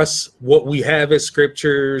trust what we have as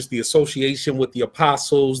scriptures, the association with the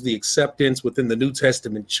apostles, the acceptance within the New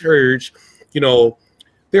Testament church. You know,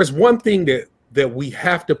 there's one thing that we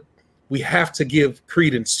have to give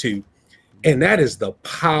credence to, and that is the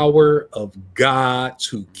power of God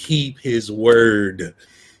to keep his word.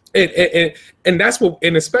 And that's what,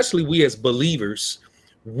 and especially we as believers,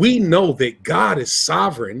 we know that God is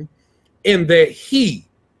sovereign and that he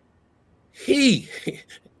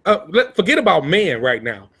forget about man right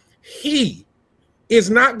now. He is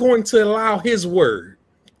not going to allow his word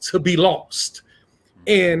to be lost.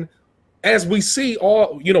 And as we see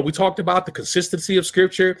we talked about the consistency of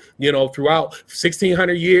scripture, throughout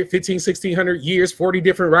 1600 years, 1600 years, 40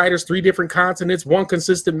 different writers, 3 different continents, one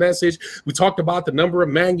consistent message. We talked about the number of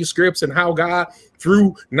manuscripts and how God,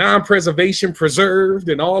 through non-preservation, preserved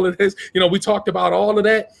and all of this. We talked about all of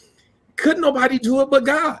that. Couldn't nobody do it but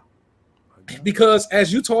God. Because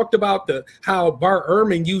as you talked about how Bart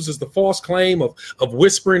Ehrman uses the false claim of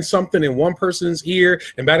whispering something in one person's ear,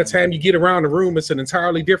 and by the time you get around the room, it's an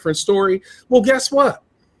entirely different story. Well, guess what?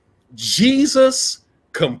 Jesus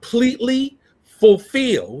completely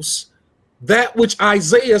fulfills that which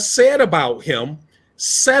Isaiah said about him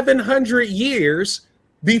 700 years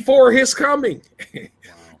before his coming.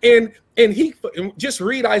 And he just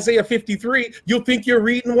read Isaiah 53, you'll think you're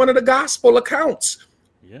reading one of the gospel accounts.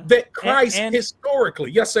 Yeah. That Christ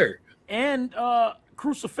historically, yes, sir. And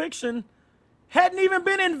crucifixion hadn't even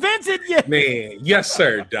been invented yet. Man, yes,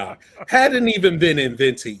 sir, Doc. Hadn't even been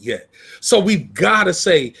invented yet. So we've got to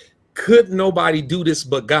say, could nobody do this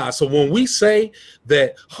but God? So when we say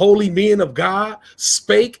that holy men of God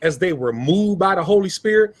spake as they were moved by the Holy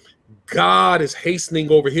Spirit, God is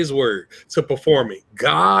hastening over his word to perform it.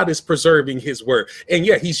 God is preserving his word. And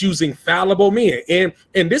yet he's using fallible men. And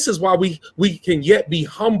this is why we can yet be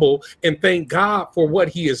humble and thank God for what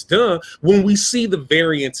he has done when we see the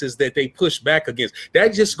variances that they push back against. That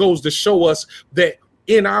just goes to show us that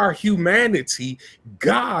in our humanity,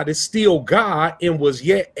 God is still God and was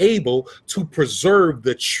yet able to preserve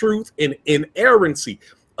the truth and inerrancy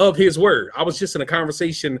of his word. I was just in a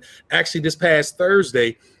conversation actually this past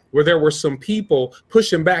Thursday where there were some people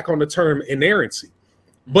pushing back on the term inerrancy.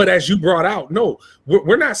 But as you brought out, no,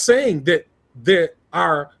 we're not saying that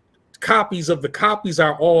our copies of the copies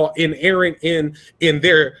are all inerrant in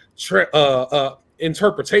their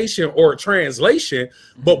interpretation or translation,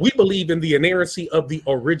 but we believe in the inerrancy of the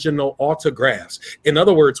original autographs. In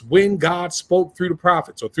other words, when God spoke through the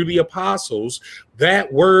prophets or through the apostles,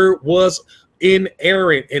 that word was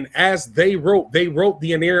inerrant, and as they wrote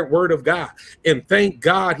the inerrant word of God. And thank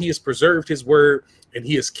God he has preserved his word and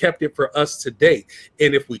he has kept it for us today.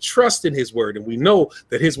 And if we trust in his word and we know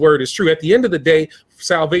that his word is true, at the end of the day,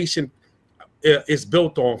 salvation is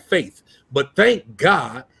built on faith. But thank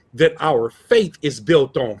God that our faith is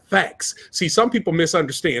built on facts. See, some people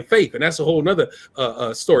misunderstand faith, and that's a whole nother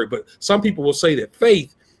story. But some people will say that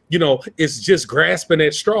faith, you know, is just grasping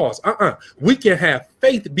at straws. We can have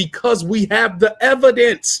faith because we have the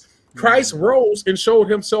evidence. Christ rose and showed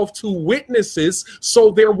himself to witnesses,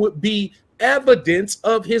 so there would be evidence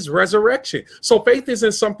of his resurrection. So faith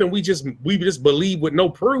isn't something we just believe with no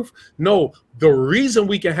proof. No, the reason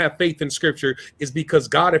we can have faith in scripture is because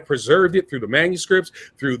God had preserved it through the manuscripts,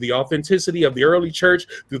 through the authenticity of the early church,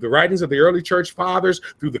 through the writings of the early church fathers,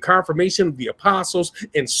 through the confirmation of the apostles,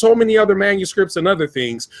 and so many other manuscripts and other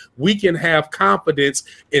things. We can have confidence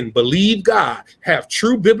and believe God, have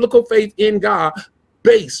true biblical faith in God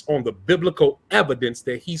based on the biblical evidence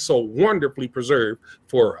that he so wonderfully preserved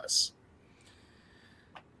for us.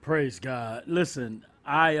 Praise God. Listen,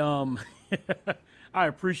 I I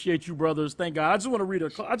appreciate you, brothers. Thank God. I just want to read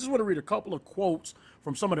a couple of quotes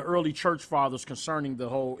from some of the early church fathers concerning the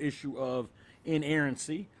whole issue of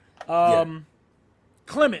inerrancy.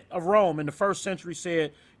 Clement of Rome in the 1st century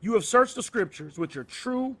said, "You have searched the scriptures, which are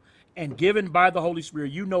true and given by the Holy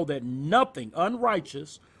Spirit. You know that nothing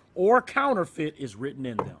unrighteous or counterfeit is written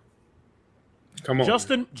in them." Come on.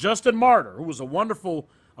 Justin Martyr, who was a wonderful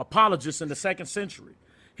apologist in the 2nd century,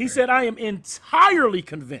 he said, "I am entirely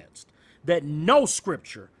convinced that no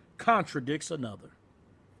scripture contradicts another."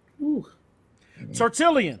 Ooh.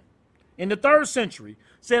 Tertullian in the 3rd century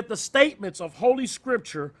said the statements of Holy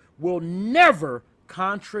Scripture will never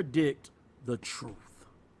contradict the truth.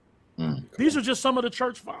 These are just some of the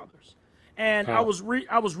church fathers. And I was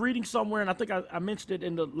reading somewhere, and I think I mentioned it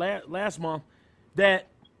in the last month, that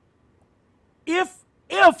if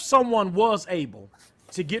someone was able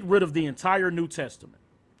to get rid of the entire New Testament,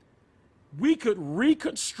 we could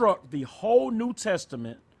reconstruct the whole New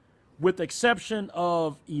Testament with the exception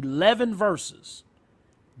of 11 verses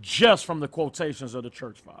just from the quotations of the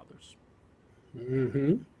church fathers.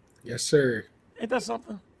 Yes, sir. Ain't that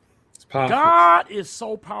something? It's powerful. God is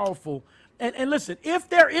so powerful. And listen, if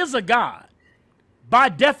there is a God, by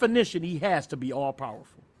definition, he has to be all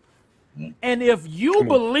powerful. And if you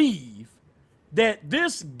believe that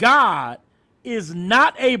this God is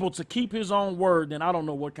not able to keep his own word, then I don't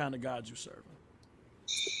know what kind of God you're serving.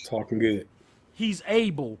 Talking good. He's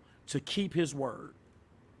able to keep his word.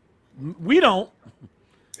 We don't.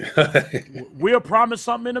 We'll promise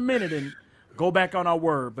something in a minute and go back on our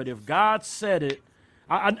word. But if God said it,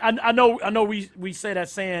 I know we say that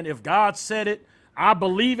saying, if God said it, I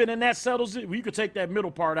believe it, and that settles it. We could take that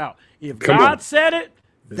middle part out. If God said it,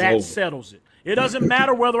 that settles it. It doesn't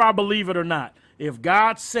matter whether I believe it or not. If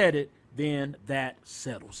God said it, then that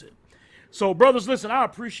settles it. So, brothers, listen, I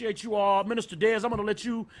appreciate you all. Minister Des, I'm going to let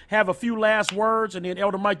you have a few last words, and then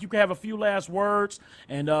Elder Mike, you can have a few last words,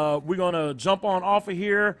 and we're going to jump on off of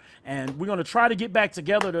here, and we're going to try to get back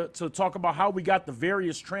together to talk about how we got the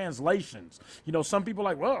various translations. You know, some people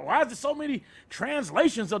are like, well, why is there so many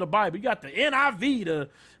translations of the Bible? You got the NIV,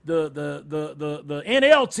 the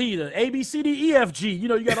NLT, the ABCDEFG. You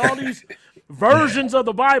know, you got all these versions of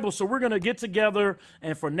the Bible. So we're going to get together,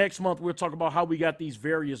 and for next month, we'll talk about how we got these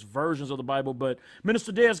various versions of the Bible. But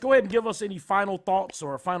Minister Des, go ahead and give us any final thoughts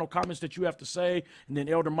or final comments that you have to say. And then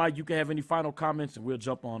Elder Mike, you can have any final comments, and we'll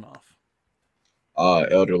jump on off.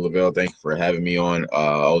 Elder Lavell, thank you for having me on.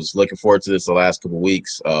 I was looking forward to this the last couple of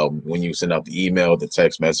weeks when you sent out the email, the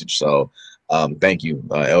text message. So thank you,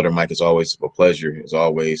 Elder Mike. It's always a pleasure, as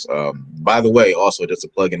always. By the way, also just to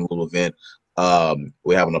plug in a little event,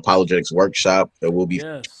 we have an apologetics workshop that will be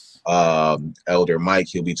Elder Mike.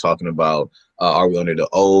 He'll be talking about are we under the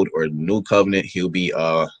old or the new covenant. He'll be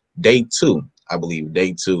day 2, I believe,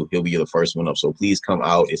 day 2. He'll be the first one up. So please come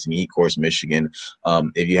out. It's in Ecorse, Michigan.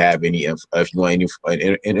 If you have any, if you want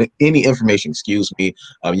any information, excuse me,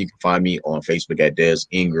 you can find me on Facebook at Des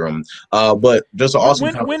Ingram. But just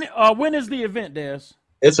awesome. When is the event, Des?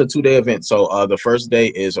 It's a 2-day event. So the first day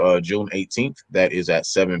is June 18th. That is at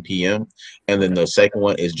 7 p.m. And then the second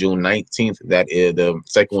one is June 19th. That is the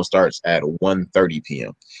second one starts at 1:30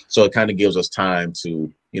 p.m. So it kind of gives us time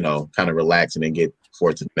to, you know, kind of relax and then get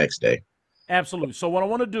forward to the next day. Absolutely. So what I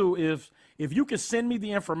want to do is, if you can send me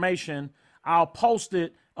the information, I'll post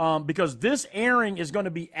it because this airing is going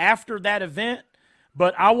to be after that event.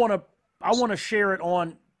 But I want to share it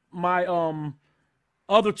on my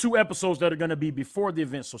other 2 episodes that are going to be before the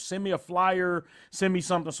event. So send me a flyer, send me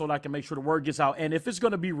something so that I can make sure the word gets out. And if it's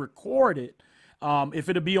going to be recorded, If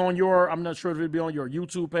it'll be on your, I'm not sure if it'll be on your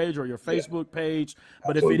YouTube page or your Facebook page,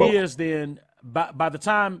 but if it Absolutely. is, then by the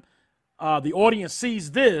time the audience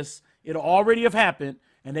sees this, it'll already have happened,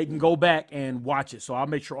 and they can go back and watch it. So I'll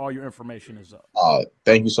make sure all your information is up.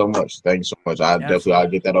 Thank you so much. Thank you so much. I'll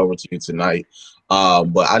get that over to you tonight.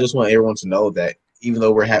 But I just want everyone to know that even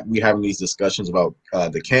though we're having these discussions about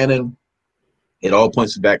the canon, it all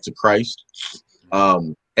points back to Christ.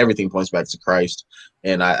 Everything points back to Christ.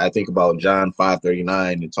 And I think about John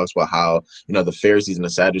 5:39. It talks about how, the Pharisees and the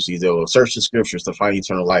Sadducees, they will search the scriptures to find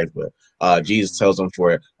eternal life. But Jesus tells them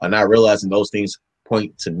for not realizing those things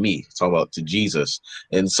point to me, talking about to Jesus.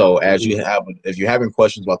 And so if you're having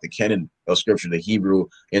questions about the canon of scripture, the Hebrew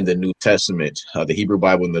in the New Testament, the Hebrew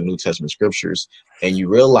Bible in the New Testament scriptures, and you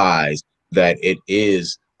realize that it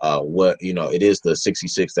is it is the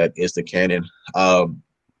 66 that is the canon.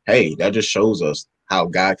 Hey, that just shows us how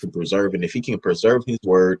God can preserve, and if he can preserve his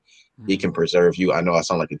word, he can preserve you. I know I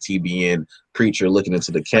sound like a TBN preacher looking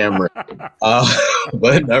into the camera,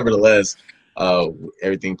 but nevertheless,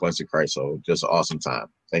 everything points to Christ. So just an awesome time.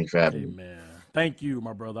 Thank you for having me. Amen. Thank you,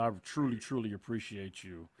 my brother. I truly, truly appreciate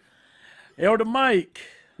you. Elder Mike.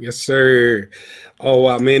 Yes, sir. Oh,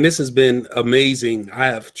 wow, man, this has been amazing. I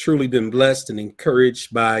have truly been blessed and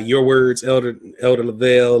encouraged by your words, Elder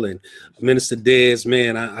Lavell and Minister Des.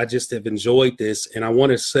 Man, I just have enjoyed this. And I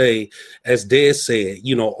want to say, as Des said,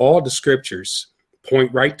 all the scriptures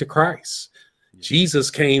point right to Christ. Yeah. Jesus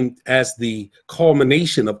came as the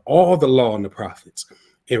culmination of all the law and the prophets,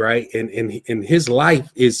 right? And his life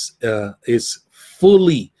is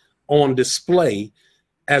fully on display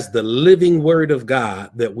as the living word of God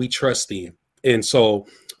that we trust in. And so,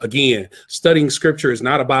 again, studying scripture is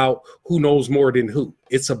not about who knows more than who.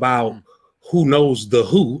 It's about who knows the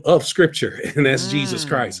who of scripture, and that's Jesus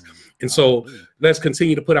Christ. And so let's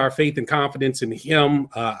continue to put our faith and confidence in him.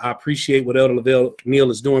 I appreciate what Elder Lavell Neal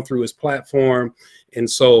is doing through his platform. And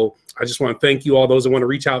so I just want to thank you all. Those that want to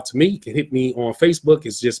reach out to me, you can hit me on Facebook.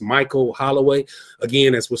 It's just Michael Holloway.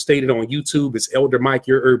 Again, as was stated on YouTube, it's Elder Mike,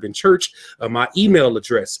 Your Urban Church. My email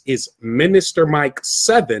address is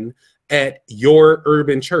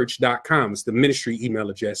ministermike7@yoururbanchurch.com. It's the ministry email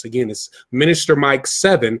address. Again, it's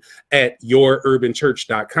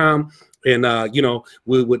ministermike7@yoururbanchurch.com. And,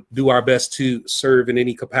 we would do our best to serve in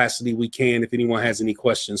any capacity we can if anyone has any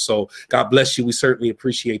questions. So God bless you. We certainly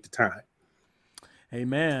appreciate the time.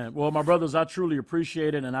 Amen. Well, my brothers, I truly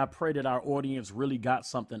appreciate it, and I pray that our audience really got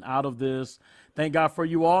something out of this. Thank God for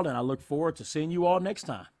you all, and I look forward to seeing you all next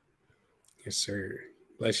time. Yes, sir.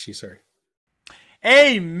 Bless you, sir.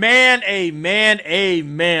 Amen, amen,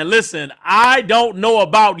 amen. Listen, I don't know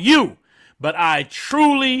about you, but I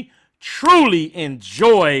truly, truly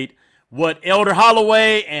enjoyed what Elder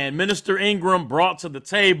Holloway and Minister Ingram brought to the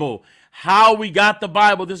table, how we got the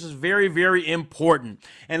Bible. This is very, very important.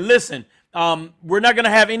 And listen, we're not going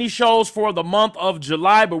to have any shows for the month of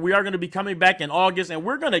July, but we are going to be coming back in August, and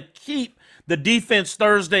we're going to keep the Defense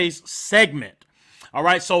Thursdays segment. All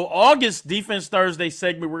right, so August Defense Thursday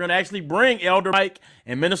segment, we're going to actually bring Elder Mike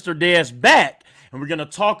and Minister Des back, and we're going to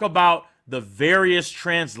talk about the various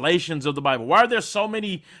translations of the Bible. Why are there so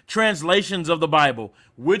many translations of the Bible?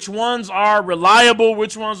 Which ones are reliable?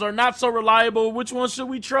 Which ones are not so reliable? Which ones should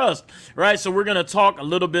we trust? Right? So we're going to talk a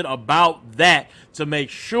little bit about that to make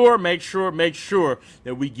sure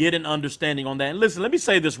that we get an understanding on that. And listen, let me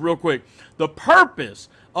say this real quick. The purpose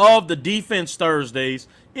of the Defense Thursdays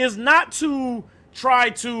is not to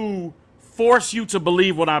try to force you to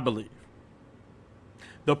believe what I believe.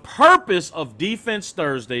 The purpose of Defense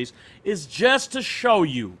Thursdays is just to show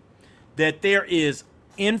you that there is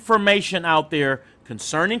information out there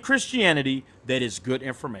concerning Christianity that is good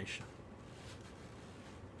information.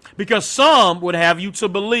 Because some would have you to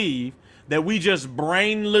believe that we just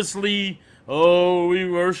brainlessly,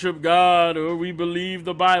 we worship God or we believe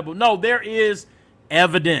the Bible. No, there is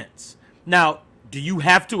evidence. Now, do you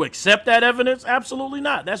have to accept that evidence? Absolutely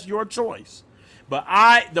not. That's your choice. But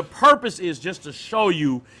the purpose is just to show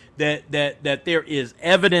you that there is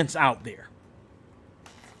evidence out there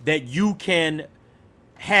that you can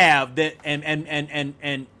have that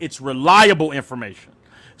and it's reliable information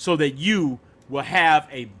so that you will have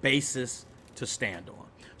a basis to stand on.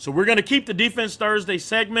 So we're going to keep the Defense Thursday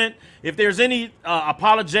segment. If there's any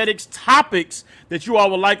apologetics topics that you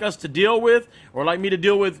all would like us to deal with or like me to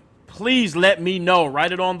deal with, please let me know.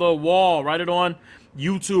 Write it on the wall. Write it on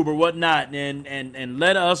YouTube or whatnot, and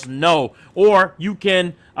let us know. Or you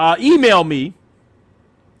can email me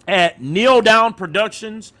at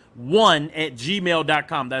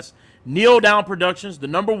nealdownproductions1@gmail.com. That's nealdownproductions, the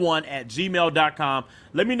number 1 at gmail.com.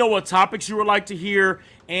 Let me know what topics you would like to hear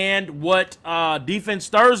and what Defense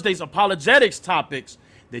Thursdays apologetics topics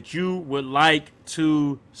that you would like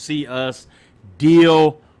to see us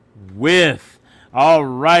deal with. All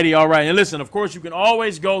righty, all right. And listen, of course, you can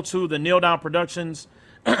always go to the nealdownproductions,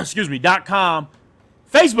 .com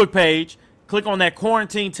Facebook page. Click on that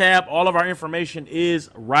quarantine tab. All of our information is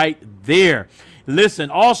right there. Listen,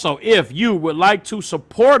 also, if you would like to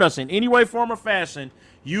support us in any way, form, or fashion,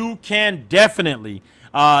 you can definitely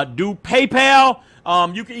do PayPal.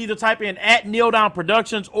 You can either type in at Neal Down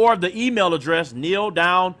Productions or the email address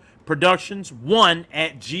nealdownproductions1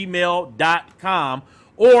 at gmail.com,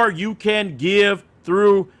 or you can give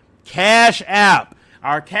through Cash App.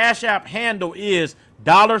 Our Cash App handle is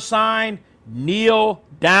 $Neal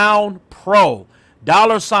Down Pro.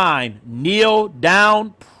 $Neal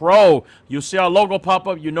Down Pro. You'll see our logo pop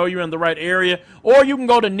up. You know you're in the right area. Or you can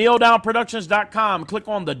go to nealdownproductions.com. Click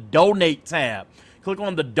on the Donate tab. Click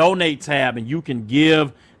on the Donate tab, and you can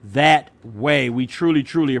give that way. We truly,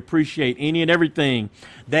 truly appreciate any and everything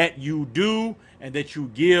that you do and that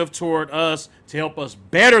you give toward us to help us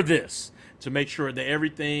better this, to make sure that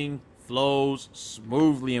everything flows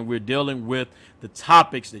smoothly and we're dealing with the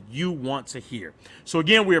topics that you want to hear. So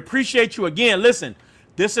again, we appreciate you. Again, listen,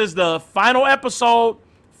 this is the final episode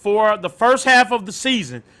for the first half of the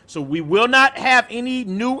season, so we will not have any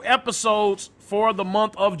new episodes for the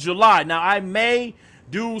month of July. Now, I may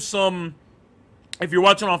do some, if you're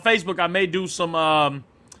watching on Facebook, I may do some, what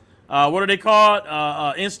are they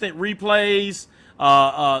called? Instant replays,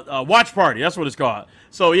 watch party. That's what it's called.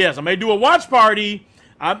 So, yes, I may do a watch party.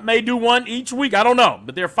 I may do one each week. I don't know.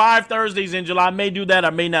 But there are 5 Thursdays in July. I may do that.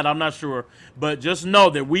 I may not. I'm not sure. But just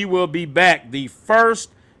know that we will be back the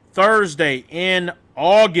first Thursday in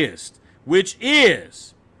August, which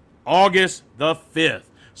is August the 5th.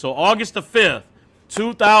 So August the 5th,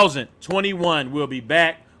 2021, we'll be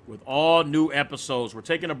back with all new episodes. We're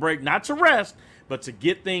taking a break, not to rest, but to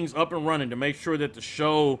get things up and running, to make sure that the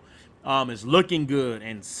show is looking good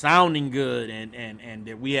and sounding good, and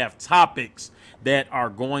that we have topics that are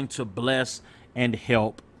going to bless and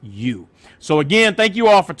help you. So again, thank you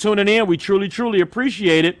all for tuning in. We truly, truly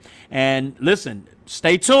appreciate it. And listen,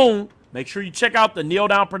 stay tuned. Make sure you check out the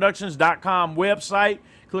nealdownproductions.com website.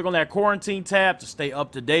 Click on that quarantine tab to stay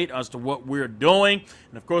up to date as to what we're doing.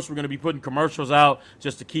 And of course, we're going to be putting commercials out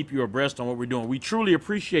just to keep you abreast on what we're doing. We truly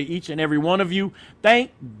appreciate each and every one of you. Thank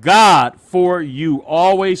God for you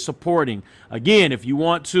always supporting. Again, if you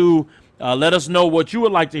want to let us know what you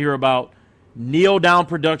would like to hear about,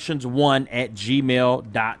 nealdownproductions1 at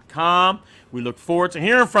gmail.com. We look forward to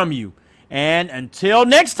hearing from you. And until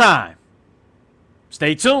next time,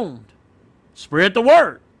 stay tuned, spread the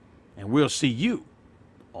word, and we'll see you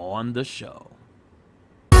on the show.